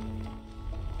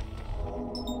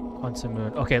 Quantum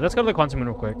Moon. Okay, let's go to the Quantum Moon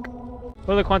real quick. Go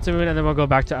to the Quantum Moon and then we'll go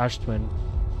back to Ash Twin.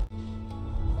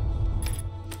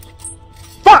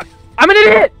 Fuck! I'm an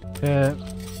idiot! Okay,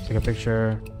 take a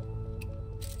picture.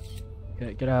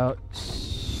 Okay, get out.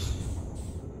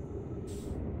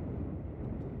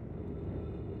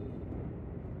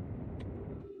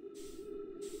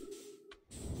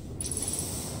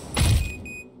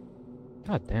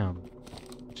 God damn.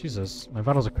 Jesus, my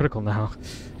vitals are critical now.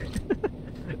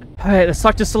 Alright, let's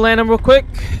talk to Solanum real quick.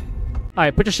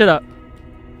 Alright, put your shit up.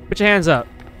 Put your hands up.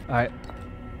 Alright.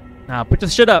 Now, put the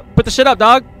shit up. Put the shit up,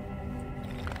 dog!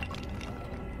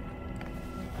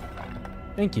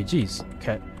 Thank you, jeez.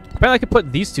 Okay. Apparently I could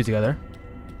put these 2 together.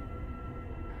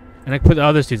 And I can put the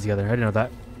others 2 together. I didn't know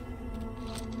that.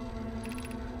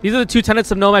 These are the 2 tenets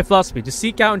of Know My Philosophy. To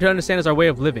seek out and to understand is our way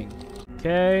of living.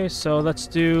 Okay, so let's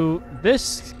do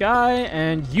this guy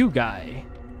and you guy.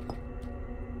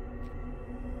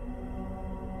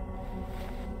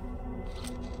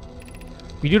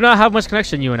 We do not have much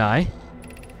connection, you and I.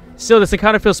 Still, this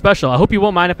encounter feels special. I hope you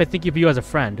won't mind if I think of you as a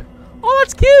friend. Oh,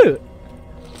 that's cute!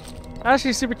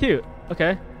 Actually, super cute.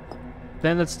 Okay.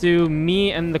 Then let's do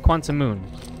me and the Quantum Moon.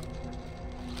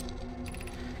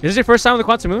 Is this your first time with the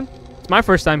Quantum Moon? It's my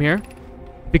first time here.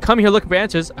 If you come here looking for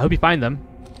answers, I hope you find them.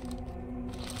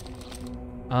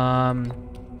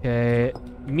 Okay.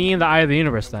 Me and the Eye of the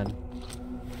Universe, then.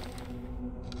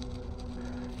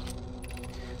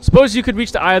 Suppose you could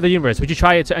reach the Eye of the Universe. Would you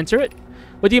try to enter it?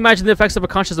 What do you imagine the effects of a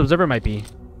conscious observer might be?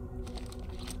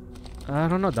 I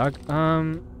don't know, dog.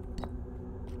 And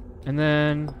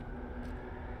then...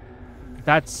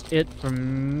 That's it for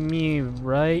me,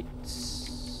 right?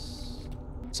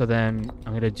 So then,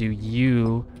 I'm gonna do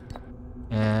you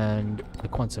and the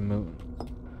Quantum Moon.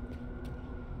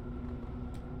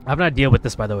 I have an idea with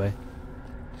this, by the way.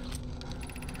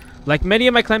 Like many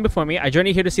of my clan before me, I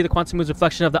journey here to see the Quantum Moon's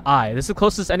reflection of the eye. This is the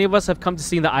closest any of us have come to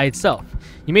seeing the eye itself.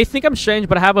 You may think I'm strange,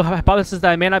 but I have a hypothesis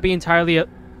that I may not be entirely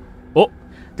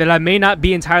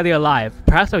alive.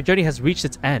 Perhaps my journey has reached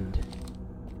its end.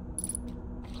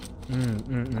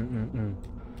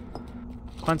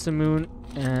 Quantum Moon,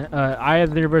 Eye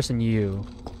of the Universe, and you.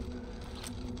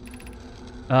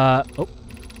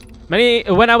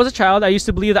 When I was a child, I used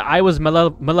to believe that I was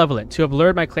malevolent, to have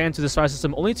lured my clan to the star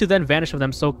system, only to then vanish from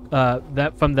them so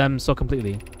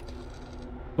completely.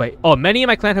 Wait. Oh, many in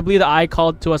my clan have believed the eye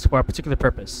called to us for a particular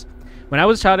purpose. When I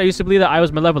was a child, I used to believe that I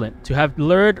was malevolent, to have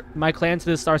lured my clan to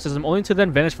this star system, only to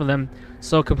then vanish from them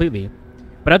so completely.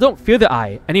 But I don't fear the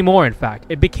eye anymore. In fact,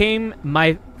 it became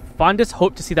my fondest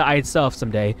hope to see the eye itself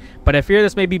someday. But I fear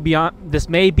this may be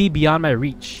beyond my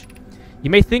reach. You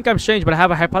may think I'm strange, but I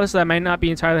have a hypothesis that might not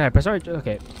be entirely hypothetical.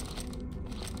 Sorry. Okay.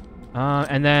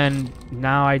 And then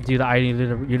now I do the eye of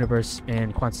the universe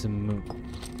and quantum moon.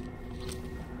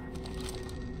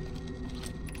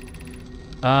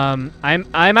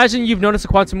 I imagine you've noticed the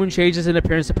quantum moon changes in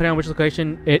appearance depending on which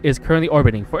location it is currently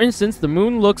orbiting. For instance, the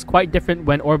moon looks quite different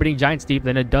when orbiting Giant Steep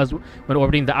than it does when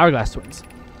orbiting the Hourglass Twins.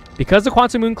 Because the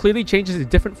quantum moon clearly changes in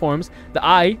different forms, the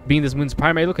eye, being this moon's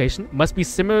primary location, must be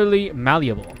similarly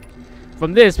malleable.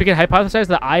 From this, we can hypothesize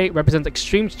that the eye represents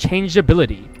extreme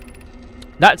changeability.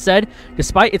 That said,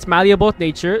 despite its malleable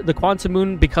nature, the quantum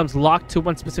moon becomes locked to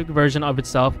one specific version of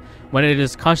itself when it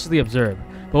is consciously observed.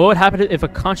 But what would happen if a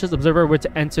conscious observer were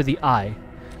to enter the eye?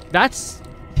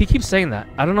 He keeps saying that.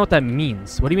 I don't know what that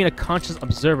means. What do you mean a conscious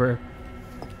observer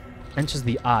enters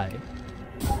the eye?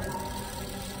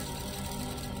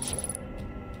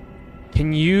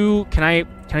 Can I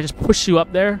just push you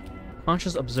up there?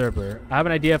 Conscious observer. I have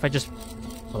an idea if I just...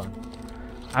 Hold on.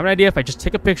 I have an idea if I just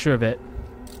take a picture of it.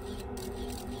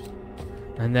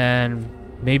 And then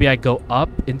maybe I go up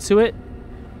into it.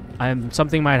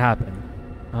 Something might happen.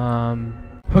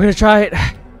 We're gonna try it.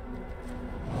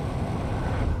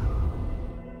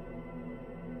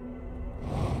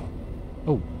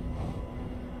 Oh.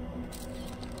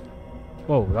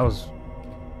 Whoa, that was...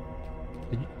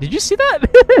 Did you see that?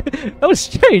 That was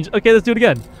strange. Okay, let's do it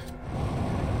again.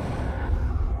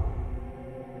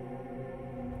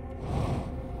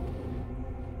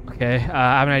 Okay,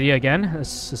 I have an idea again.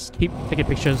 Let's just keep taking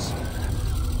pictures.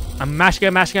 I'm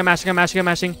mashing.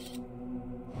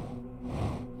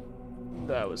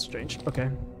 That was strange. Okay.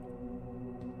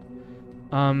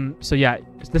 So yeah,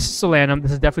 this is Solanum.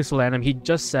 This is definitely Solanum. He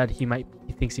just said he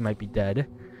thinks he might be dead.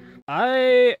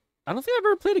 I don't think I've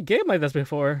ever played a game like this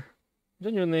before.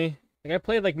 Genuinely. Like I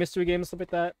played like mystery games and stuff like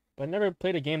that, but I never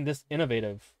played a game this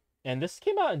innovative. And this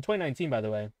came out in 2019, by the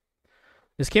way.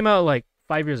 This came out like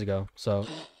 5 years ago, so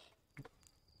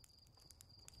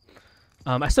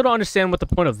I still don't understand what the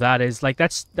point of that is. Like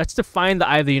that's to find the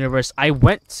eye of the universe. I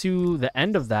went to the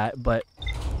end of that, but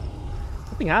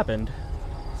nothing happened.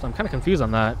 So I'm kind of confused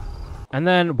on that. And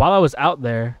then while I was out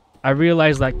there, I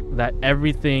realized like that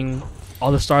everything,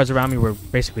 all the stars around me were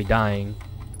basically dying.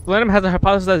 Solanum has a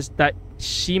hypothesis that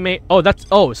she may...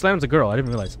 Solanum's a girl. I didn't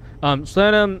realize.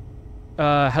 Solanum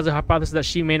has a hypothesis that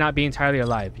she may not be entirely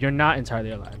alive. You're not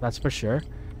entirely alive. That's for sure.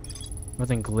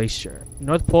 Northern Glacier.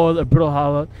 North Pole of Brittle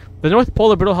Hollow. The North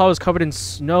Pole of Brittle Hollow is covered in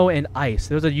snow and ice.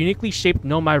 There's a uniquely shaped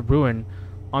nomad ruin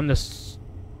on the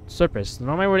surface. The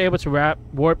nomad were able to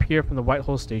warp here from the White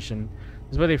Hole Station.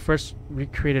 This is where they first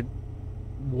recreated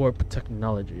warp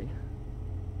technology.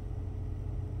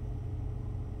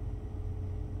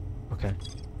 Okay.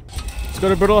 Let's go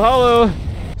to Brittle Hollow.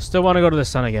 Still want to go to the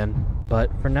sun again.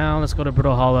 But for now, let's go to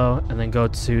Brittle Hollow and then go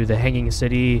to the Hanging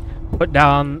City. Put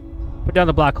down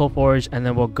the Black Hole Forge, and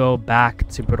then we'll go back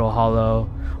to Brittle Hollow.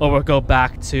 Or we'll go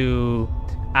back to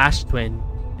Ash Twin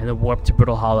and then warp to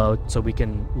Brittle Hollow so we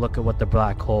can look at what the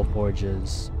Black Hole Forge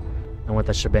is and what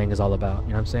that shebang is all about. You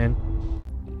know what I'm saying?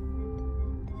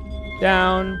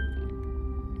 Down.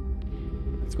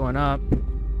 It's going up.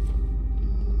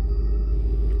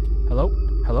 Hello?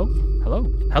 Hello? Hello?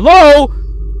 Hello?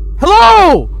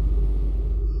 Hello?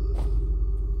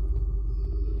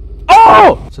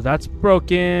 Oh! So that's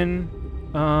broken.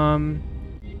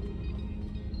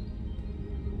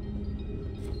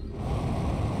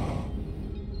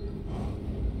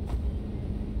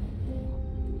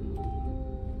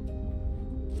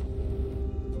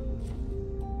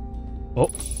 Oh.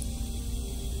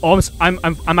 Oh,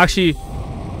 I'm actually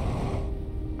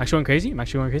going crazy. I'm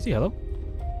actually going crazy. Hello?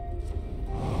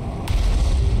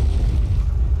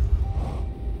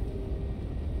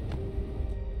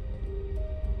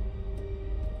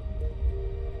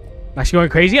 I'm actually going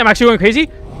crazy. I'm actually going crazy.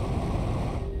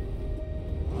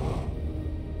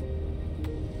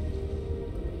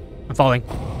 I'm falling.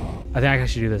 I think I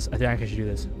should do this.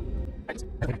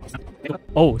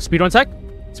 Oh, speed on tech?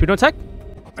 Speed on tech?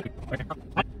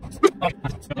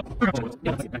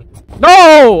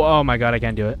 No! Oh my god, I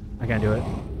can't do it.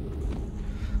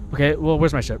 Okay, well,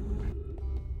 where's my ship?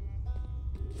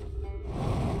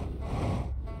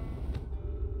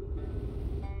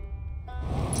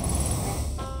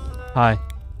 Hi.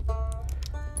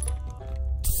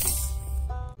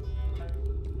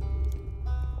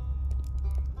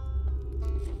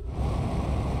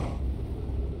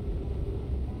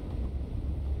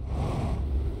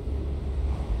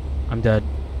 I'm dead.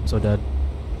 So dead.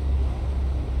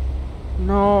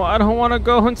 No, I don't want to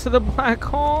go into the black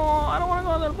hole. I don't want to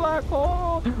go into the black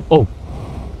hole. Oh,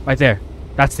 right there.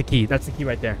 That's the key. That's the key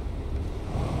right there.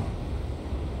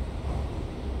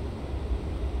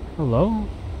 Hello?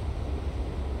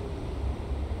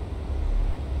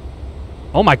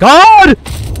 Oh my god!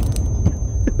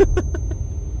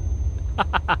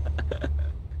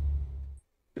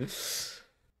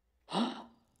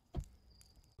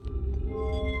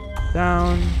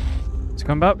 Down. It's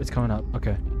coming up? It's coming up.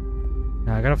 Okay.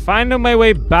 Now I gotta find my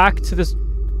way back to this.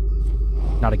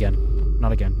 Not again.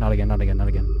 Not again. Not again. Not again. Not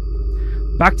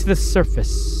again. Back to the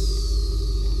surface.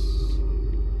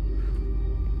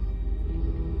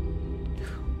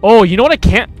 Oh, you know what I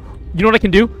can't? You know what I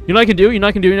can do? You know what I can do? You know what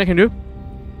I can do? You know what I can do?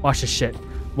 Watch this shit.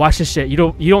 Watch this shit. You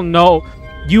don't know.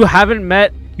 You haven't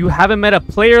met a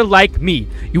player like me.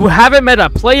 You haven't met a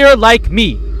player like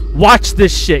me. Watch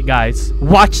this shit, guys.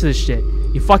 Watch this shit.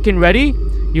 You fucking ready?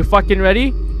 You fucking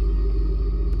ready?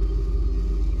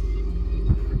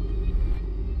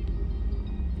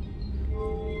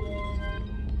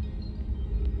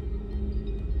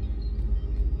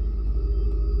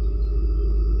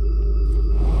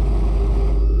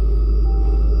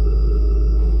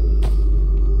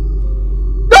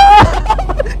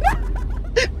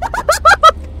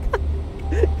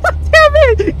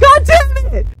 God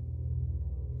damn it!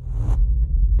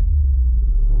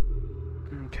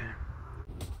 Okay.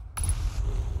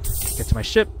 Get to my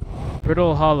ship.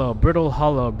 Brittle hollow, brittle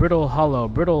hollow, brittle hollow,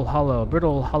 brittle hollow,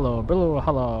 brittle hollow, brittle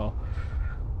hollow.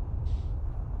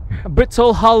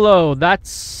 Brittle hollow,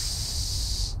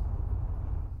 that's...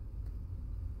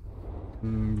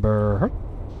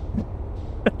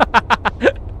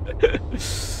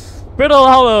 Brittle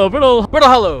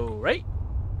hollow, right?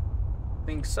 I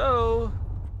think so.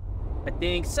 I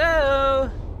think so.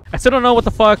 I still don't know what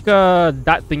the fuck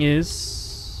that thing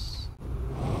is.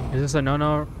 Is this a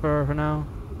no-no for now?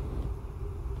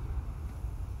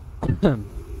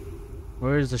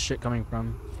 Where is the shit coming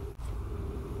from?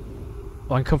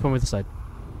 Oh, I can come from this side.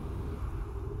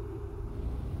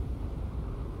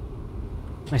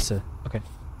 Nice. Okay.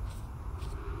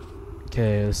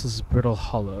 Okay, this is Brittle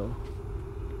Hollow.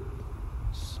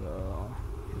 So,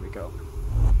 here we go.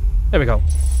 There we go.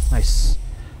 Nice.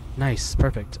 Nice.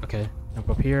 Perfect. Okay. Jump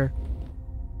up here.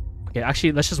 Okay,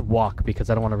 actually, let's just walk because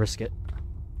I don't want to risk it.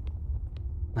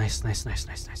 Nice, nice, nice,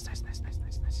 nice, nice, nice, nice, nice,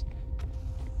 nice, nice.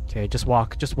 Okay, just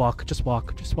walk, just walk, just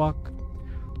walk, just walk.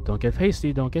 Don't get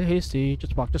hasty, don't get hasty.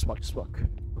 Just walk, just walk, just walk.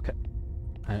 Okay.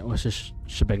 Alright, what's this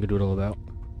shebang-a-doodle about?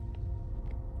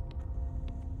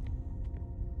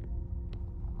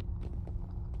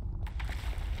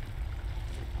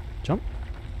 Jump.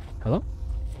 Hello?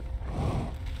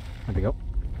 There we go.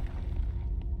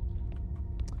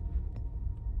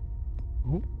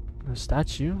 Ooh, a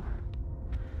statue.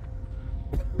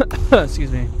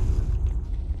 Excuse me.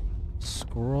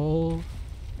 Scroll.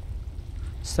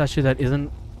 Statue that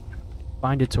isn't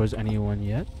binded towards anyone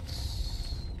yet.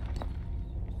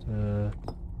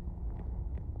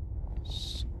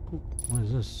 What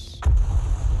is this?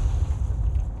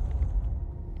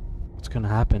 What's gonna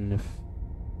happen if...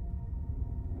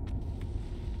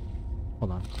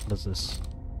 Hold on, what is this?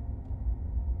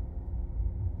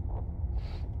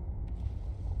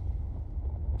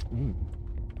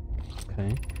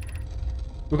 Okay.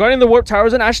 Regarding the warp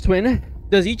towers in Ash Twin,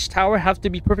 does each tower have to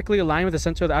be perfectly aligned with the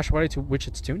center of the astral body to which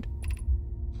it's tuned?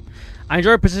 I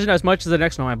enjoy precision as much as the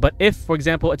next one, but if, for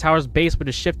example, a tower's base were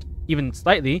to shift even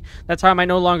slightly, that tower might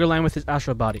no longer align with its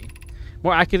astral body.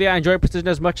 More accurately, I enjoy precision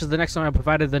as much as the next normal,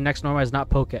 provided the next normal is not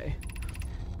poke.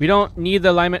 We don't need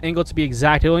the alignment angle to be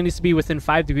exact. It only needs to be within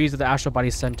 5 degrees of the astral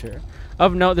body's center.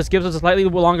 Of note, this gives us a slightly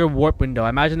longer warp window. I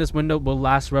imagine this window will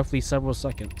last roughly several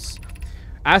seconds.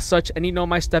 As such, any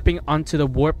Nomai stepping onto the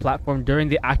warp platform during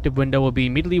the active window will be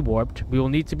immediately warped. We will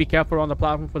need to be careful on the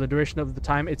platform for the duration of the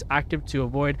time it's active to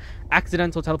avoid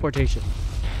accidental teleportation.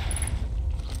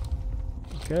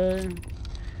 Okay.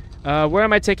 Where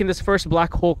am I taking this first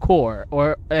black hole core?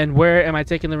 And where am I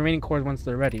taking the remaining cores once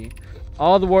they're ready?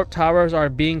 All the warp towers are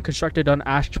being constructed on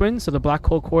Ash Twin, so the black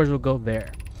hole cores will go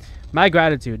there. My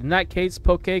gratitude. In that case,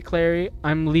 Poke, Clary,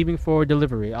 I'm leaving for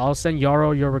delivery. I'll send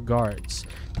Yarrow your regards.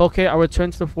 Poke, I'll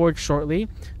return to the forge shortly.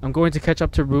 I'm going to catch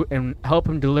up to Root and help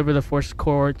him deliver the first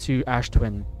core to Ash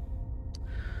Twin.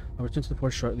 I'll return to the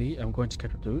forge shortly. I'm going to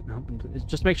catch up to Root and help him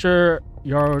just make sure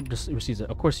Yarrow just receives it.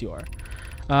 Of course you are.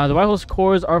 The white hole's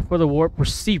cores are for the warp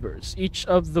receivers. Each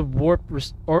of the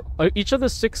each of the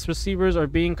 6 receivers are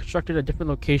being constructed at different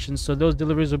locations, so those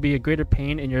deliveries will be a greater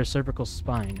pain in your cervical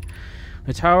spine.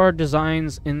 The tower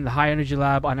designs in the high energy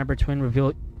lab on Ember Twin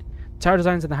reveal tower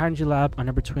designs in the hydrogen lab on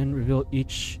number twin reveal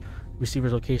each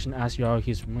receiver's location. Ask Yarrow if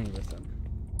he's familiar with them.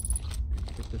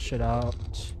 Get this shit out.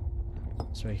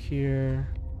 It's right here.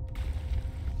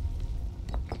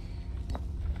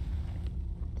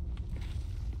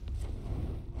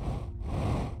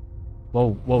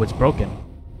 Whoa, whoa, it's broken.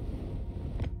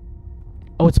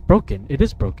 Oh, it's broken. It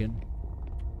is broken.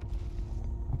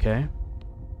 Okay.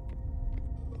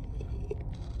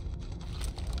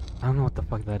 I don't know what the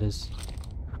fuck that is.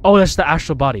 Oh, that's the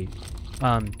astral body.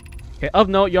 Okay. Of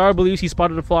note, Yara believes he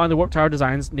spotted a flaw in the warp tower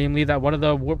designs, namely that one of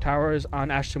the warp towers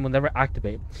on Ashton will never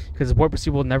activate because the warp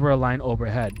receiver will never align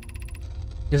overhead.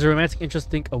 Does a romantic interest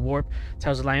think a warp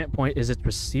tower's alignment point is its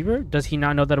receiver? Does he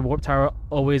not know that a warp tower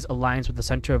always aligns with the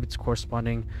center of its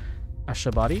corresponding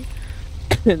astral body?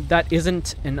 That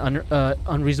isn't an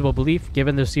unreasonable belief,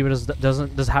 given the receiver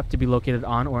does have to be located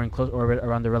on or in close orbit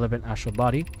around the relevant astral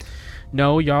body.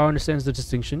 No, Yarrow understands the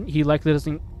distinction. He likely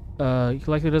doesn't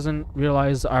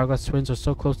realize the Hourglass twins are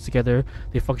so close together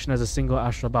they function as a single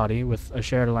astral body with a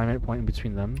shared alignment point in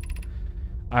between them.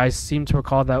 I seem to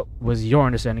recall that was your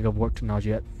understanding of warp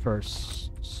technology at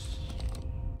first.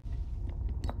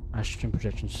 Astral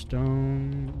projection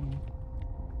stone.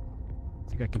 I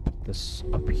think I can put this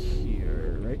up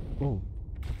here, right? Oh,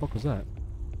 what the fuck was that?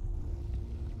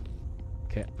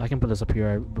 Okay, I can put this up here,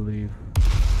 I believe.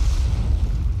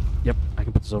 Yep, I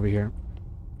can put this over here.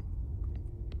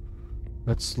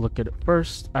 Let's look at it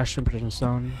first. Astral projection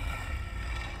stone.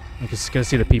 I'm just gonna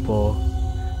see the people.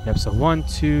 Yep, so 1,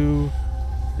 2,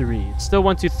 3. It's still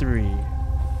 1, 2, 3.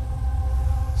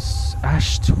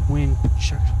 Ash twin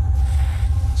projection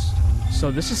stone.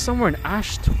 So this is somewhere in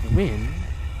Ash twin.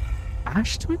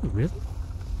 Ash twin, really?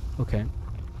 Okay.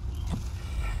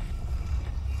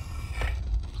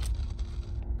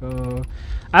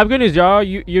 I have good news, y'all.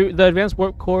 The advanced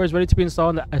warp core is ready to be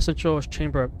installed in the central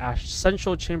chamber of Ash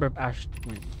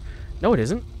twin. No, it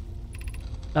isn't.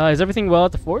 Is everything well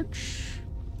at the forge?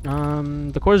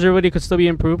 The core's durability could still be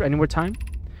improved any more time.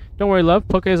 Don't worry, love.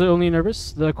 Poke is only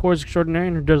nervous. The core is extraordinary,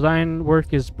 and her design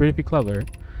work is pretty clever.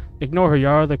 Ignore her,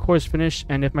 Yara. The core is finished,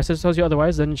 and if my sister tells you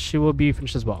otherwise, then she will be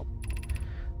finished as well.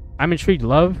 I'm intrigued,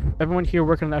 love. Everyone here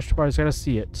working on the astral bar has got to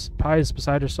see it. Pi is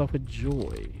beside herself with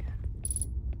joy.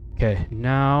 Okay,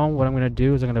 now what I'm gonna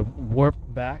do is I'm gonna warp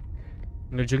back.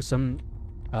 I'm gonna drink some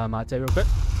mate real quick.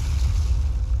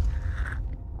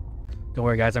 Don't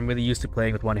worry, guys. I'm really used to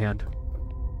playing with one hand.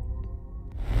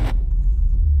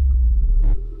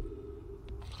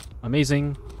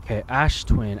 Amazing. Okay, Ash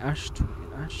twin, Ash twin,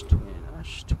 Ash twin,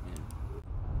 Ash twin.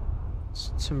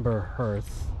 It's Timber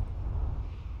Hearth.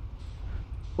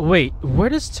 Wait, where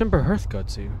does Timber Hearth go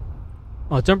to?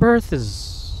 Oh, Timber Hearth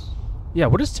is... Yeah,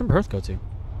 where does Timber Hearth go to?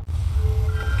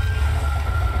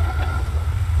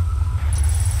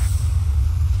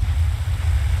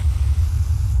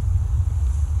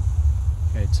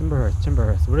 Okay, Timber Hearth, Timber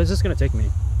Hearth. What is this gonna take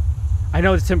me? I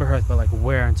know it's Timber Hearth, but like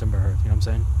where in Timber Hearth? You know what I'm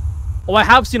saying? Oh, I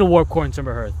have seen a warp core in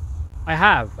Timber Hearth. I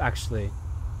have, actually.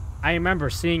 I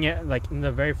remember seeing it like in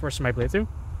the very first of my playthrough.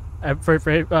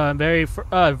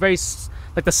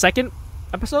 Like the second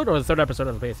episode or the third episode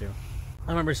of the playthrough.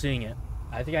 I remember seeing it.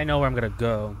 I think I know where I'm gonna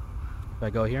go. If I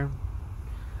go here.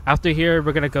 After here,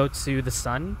 we're gonna go to the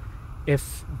sun.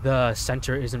 If the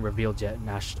center isn't revealed yet in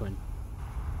Ash Twin.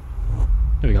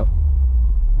 There we go.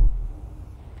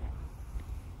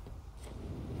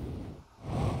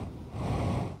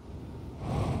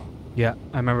 Yeah,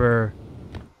 I remember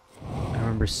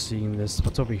seeing this.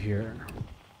 What's over here?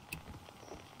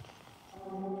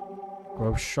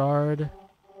 Grove Shard.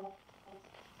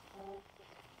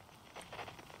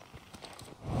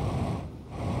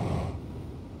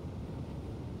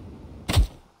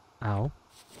 Ow.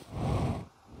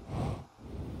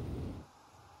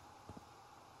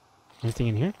 Anything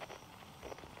in here?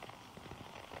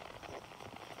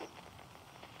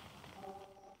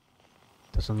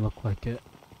 Doesn't look like it.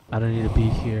 I don't need to be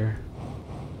here.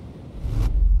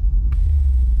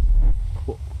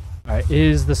 Cool. Alright,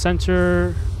 is the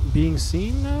center being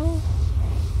seen now?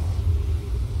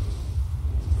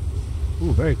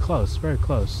 Ooh, very close, very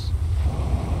close.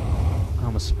 I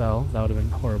almost fell. That would have been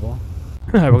horrible.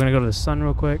 Alright, we're gonna go to the sun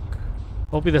real quick.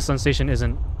 Hopefully the sun station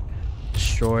isn't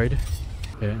destroyed.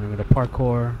 Okay, I'm gonna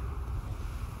parkour.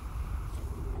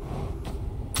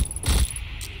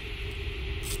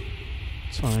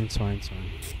 It's fine, it's fine, it's fine.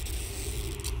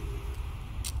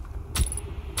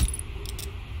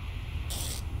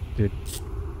 Dude.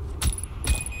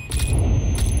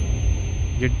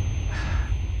 You're...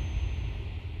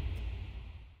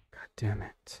 God damn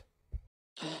it.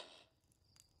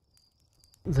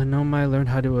 The Nomai learned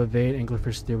how to evade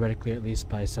anglerfish theoretically, at least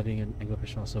by studying an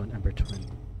anglerfish also an ember twin.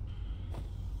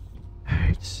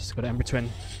 Let's just go to Ember Twin.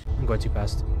 I'm going too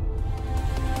fast.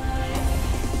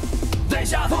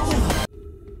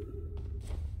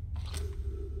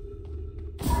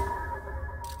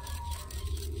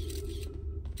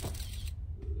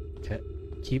 Okay,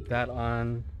 keep that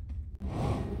on.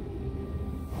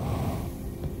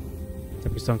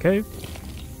 Stone Cave.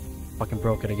 Fucking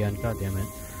broke it again. God damn it.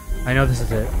 I know this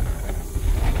is it.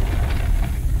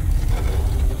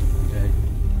 Okay.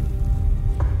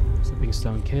 Sleeping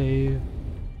Stone Cave.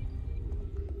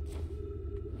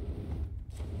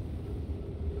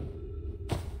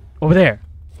 Over there.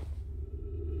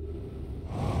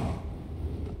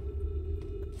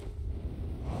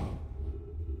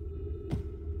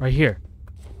 Right here.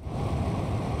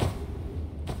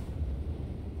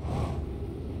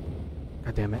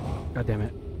 God damn it. God damn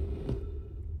it.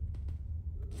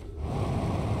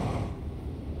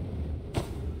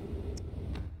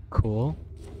 Cool.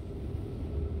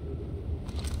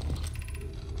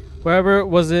 Whoever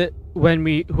was it when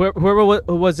we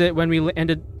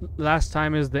ended last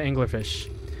time is the anglerfish.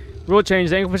 Rule change,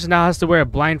 the anglerfish now has to wear a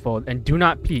blindfold and do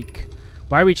not peek.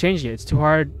 Why are we changing it? It's too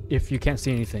hard if you can't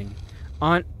see anything.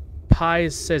 Aunt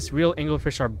Pies says real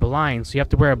anglerfish are blind, so you have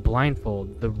to wear a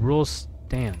blindfold. The rule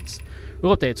stands.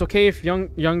 Rule update. It's okay if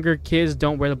younger kids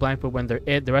don't wear the blindfold when they're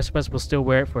it. The rest of us will still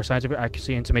wear it for scientific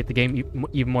accuracy and to make the game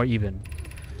even more even.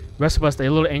 The rest of us, the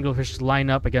little anglerfish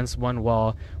line up against one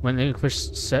wall. When the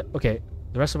anglerfish set... Okay.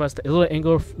 The rest of us, the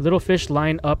little fish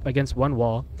line up against one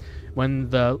wall. When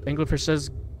the anglerfish says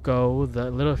go, the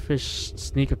little fish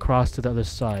sneak across to the other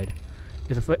side.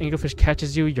 If the anglerfish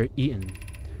catches you, you're eaten.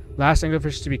 Last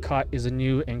anglerfish to be caught is a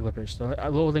new anglerfish. The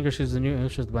little anglerfish is the new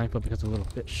anglerfish is blindfold because of the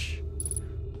little fish.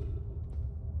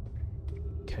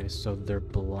 Okay, so they're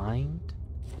blind?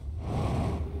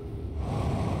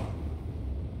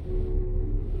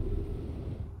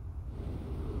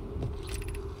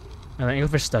 And the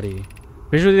anglerfish study.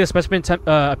 Visually, the specimen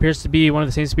appears to be one of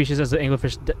the same species as the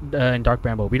anglerfish in Dark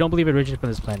Bramble. We don't believe it originated from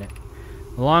this planet.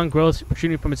 The long growth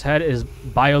protruding from its head is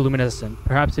bioluminescent.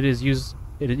 Perhaps it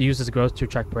uses growth to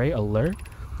attract prey, a lure.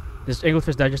 This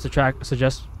anglerfish digest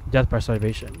suggests death by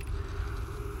starvation.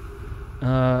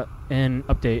 An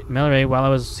update. Melray, while I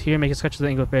was here making sketches of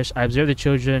the anglerfish, I observed the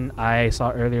children I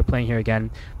saw earlier playing here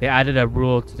again. They added a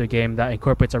rule to the game that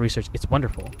incorporates our research. It's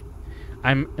wonderful.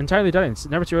 I'm entirely done. It's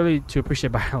never too early to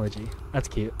appreciate biology. That's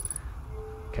cute.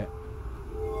 Okay.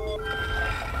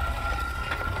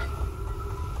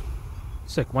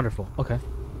 Sick. Wonderful. Okay.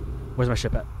 Where's my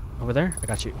ship at? Over there? I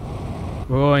got you.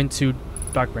 We're going to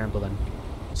Dark Bramble then.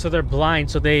 So they're blind,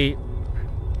 so then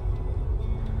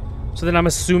I'm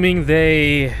assuming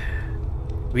they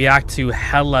react to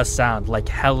hella sound. Like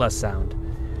hella sound.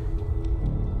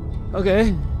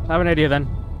 Okay. I have an idea then.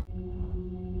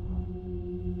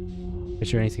 Is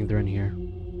there anything through in here?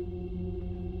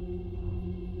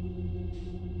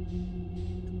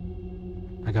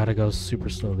 I gotta go super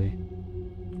slowly.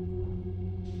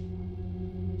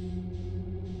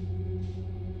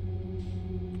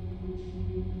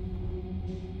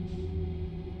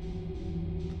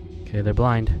 Okay, they're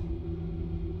blind.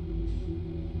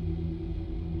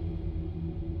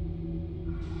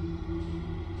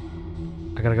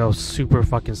 I gotta go super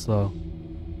fucking slow.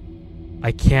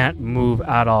 I can't move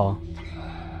at all.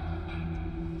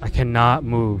 I cannot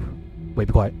move. Wait,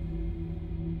 be quiet.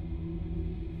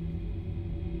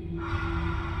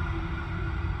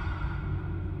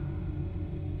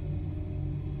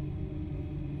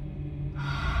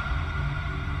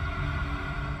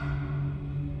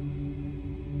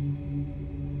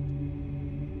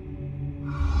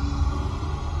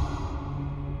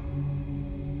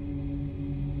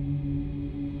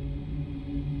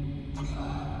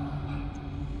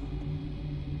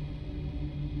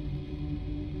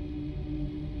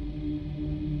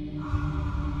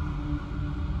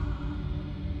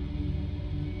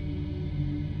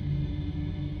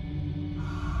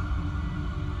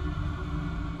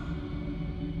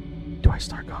 Do I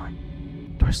start going?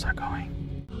 Do I start going?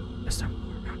 Is there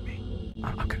more around me?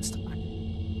 I'm gonna stop. I'm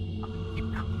gonna keep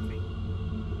not moving.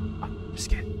 I'm just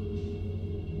kidding.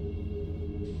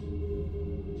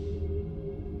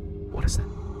 What is that?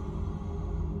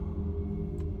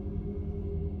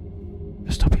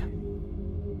 Dystopia.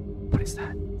 What is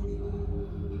that?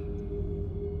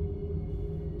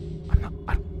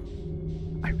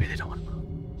 I really don't want to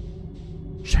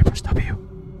move. Should I press W?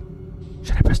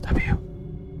 Should I press W?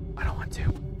 I don't want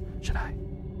to. Should I?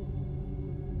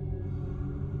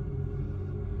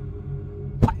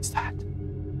 What is that?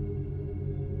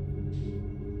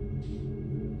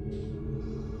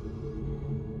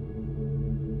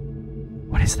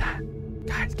 What is that?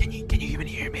 Guys, can you even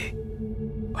hear me?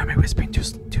 Or am I whispering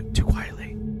too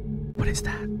quietly? What is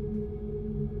that?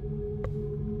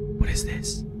 What is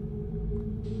this?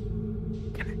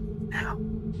 Get it now.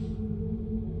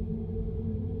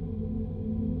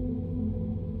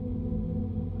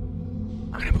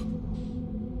 I'm gonna move.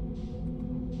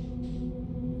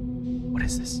 What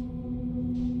is this?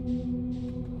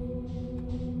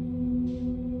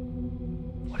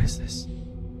 What is this?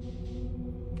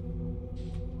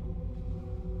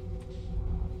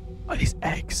 Are these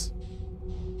eggs?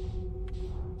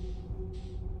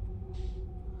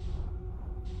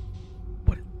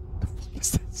 What the fuck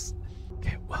is this?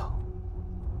 Okay, well,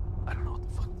 I don't know what the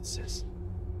fuck this is,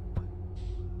 but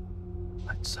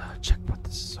let's check what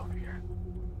this is over here.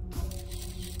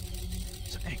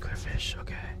 It's an anglerfish,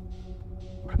 okay.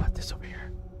 What about this over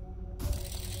here?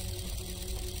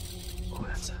 Oh,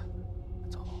 that's a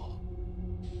hole.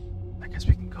 I guess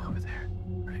we can go over there,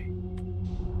 right?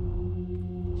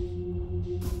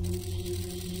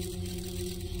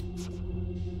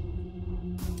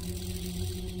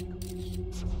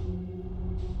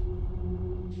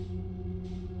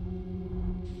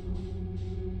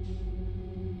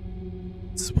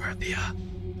 This is where the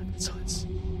so it's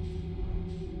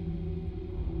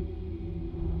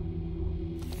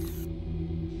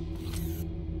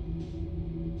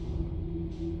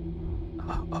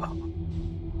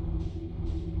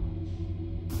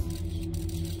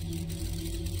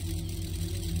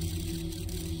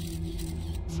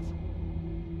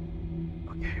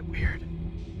okay, weird.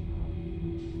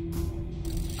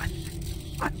 I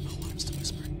don't know what I'm still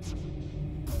whispering.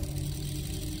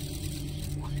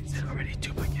 Why is it already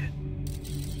duplicate?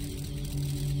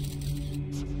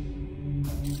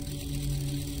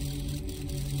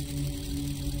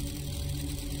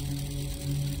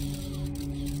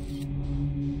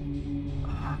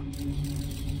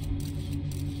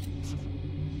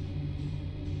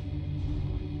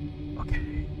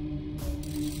 Okay.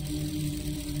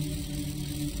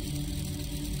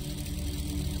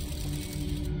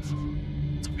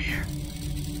 It's over here.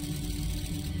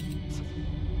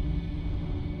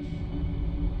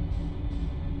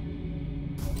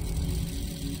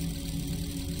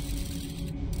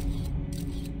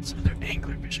 It's another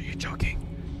anglerfish. Are you joking?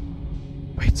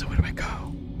 Wait, so where do I go?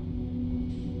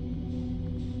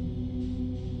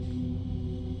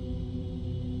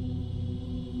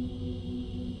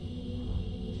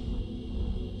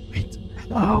 Wait,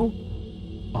 hello?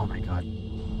 Oh my god.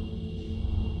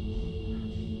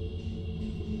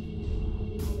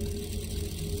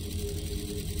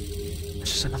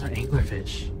 It's just another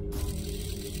anglerfish.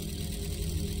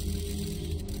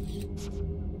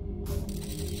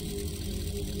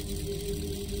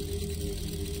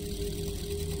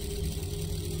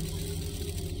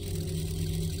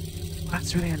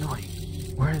 That's really annoying.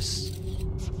 Where's...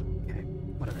 Okay,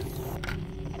 whatever.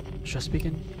 Stress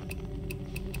beacon?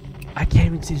 I can't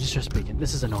even see the stress beacon.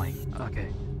 This is annoying. Okay.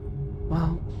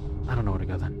 Well, I don't know where to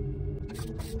go then.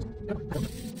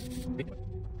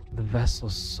 The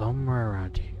vessel's somewhere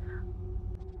around here.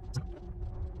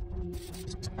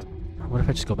 What if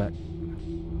I just go back?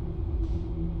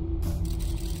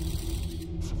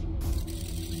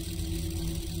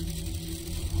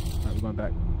 Alright, we're going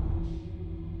back.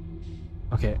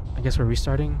 Okay, I guess we're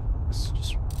restarting. Let's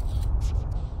just...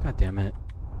 God damn it.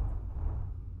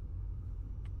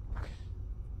 Okay.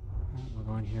 Well, we're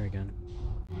going here again.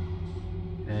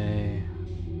 Okay.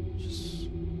 Just...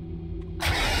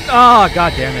 Oh,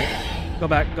 god damn it. Go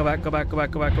back, go back, go back, go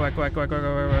back, go back, go back, go back, go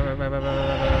back, go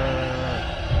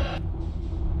back.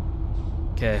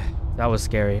 Okay, that was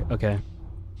scary. Okay.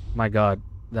 My god,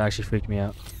 that actually freaked me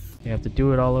out. You have to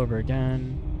do it all over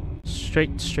again.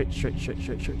 Straight, straight, straight, straight,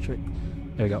 straight, straight, straight.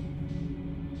 There we go.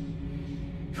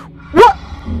 What?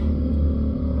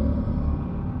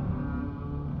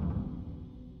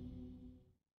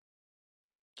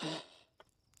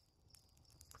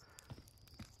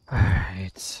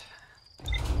 Alright.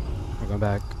 We're going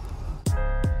back.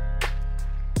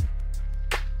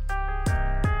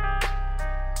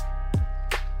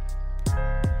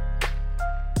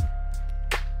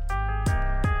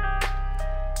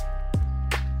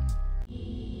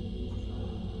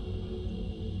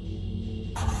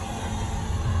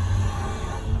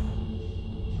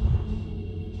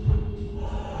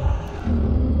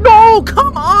 No,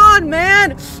 come on,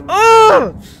 man!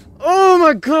 Oh! Oh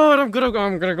my god, I'm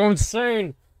gonna go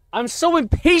insane. I'm so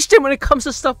impatient when it comes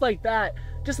to stuff like that.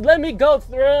 Just let me go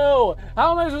through.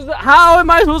 How am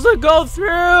I supposed to go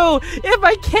through if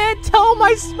I can't tell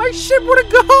my ship where to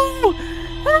go?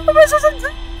 How am I supposed to do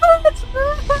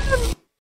it?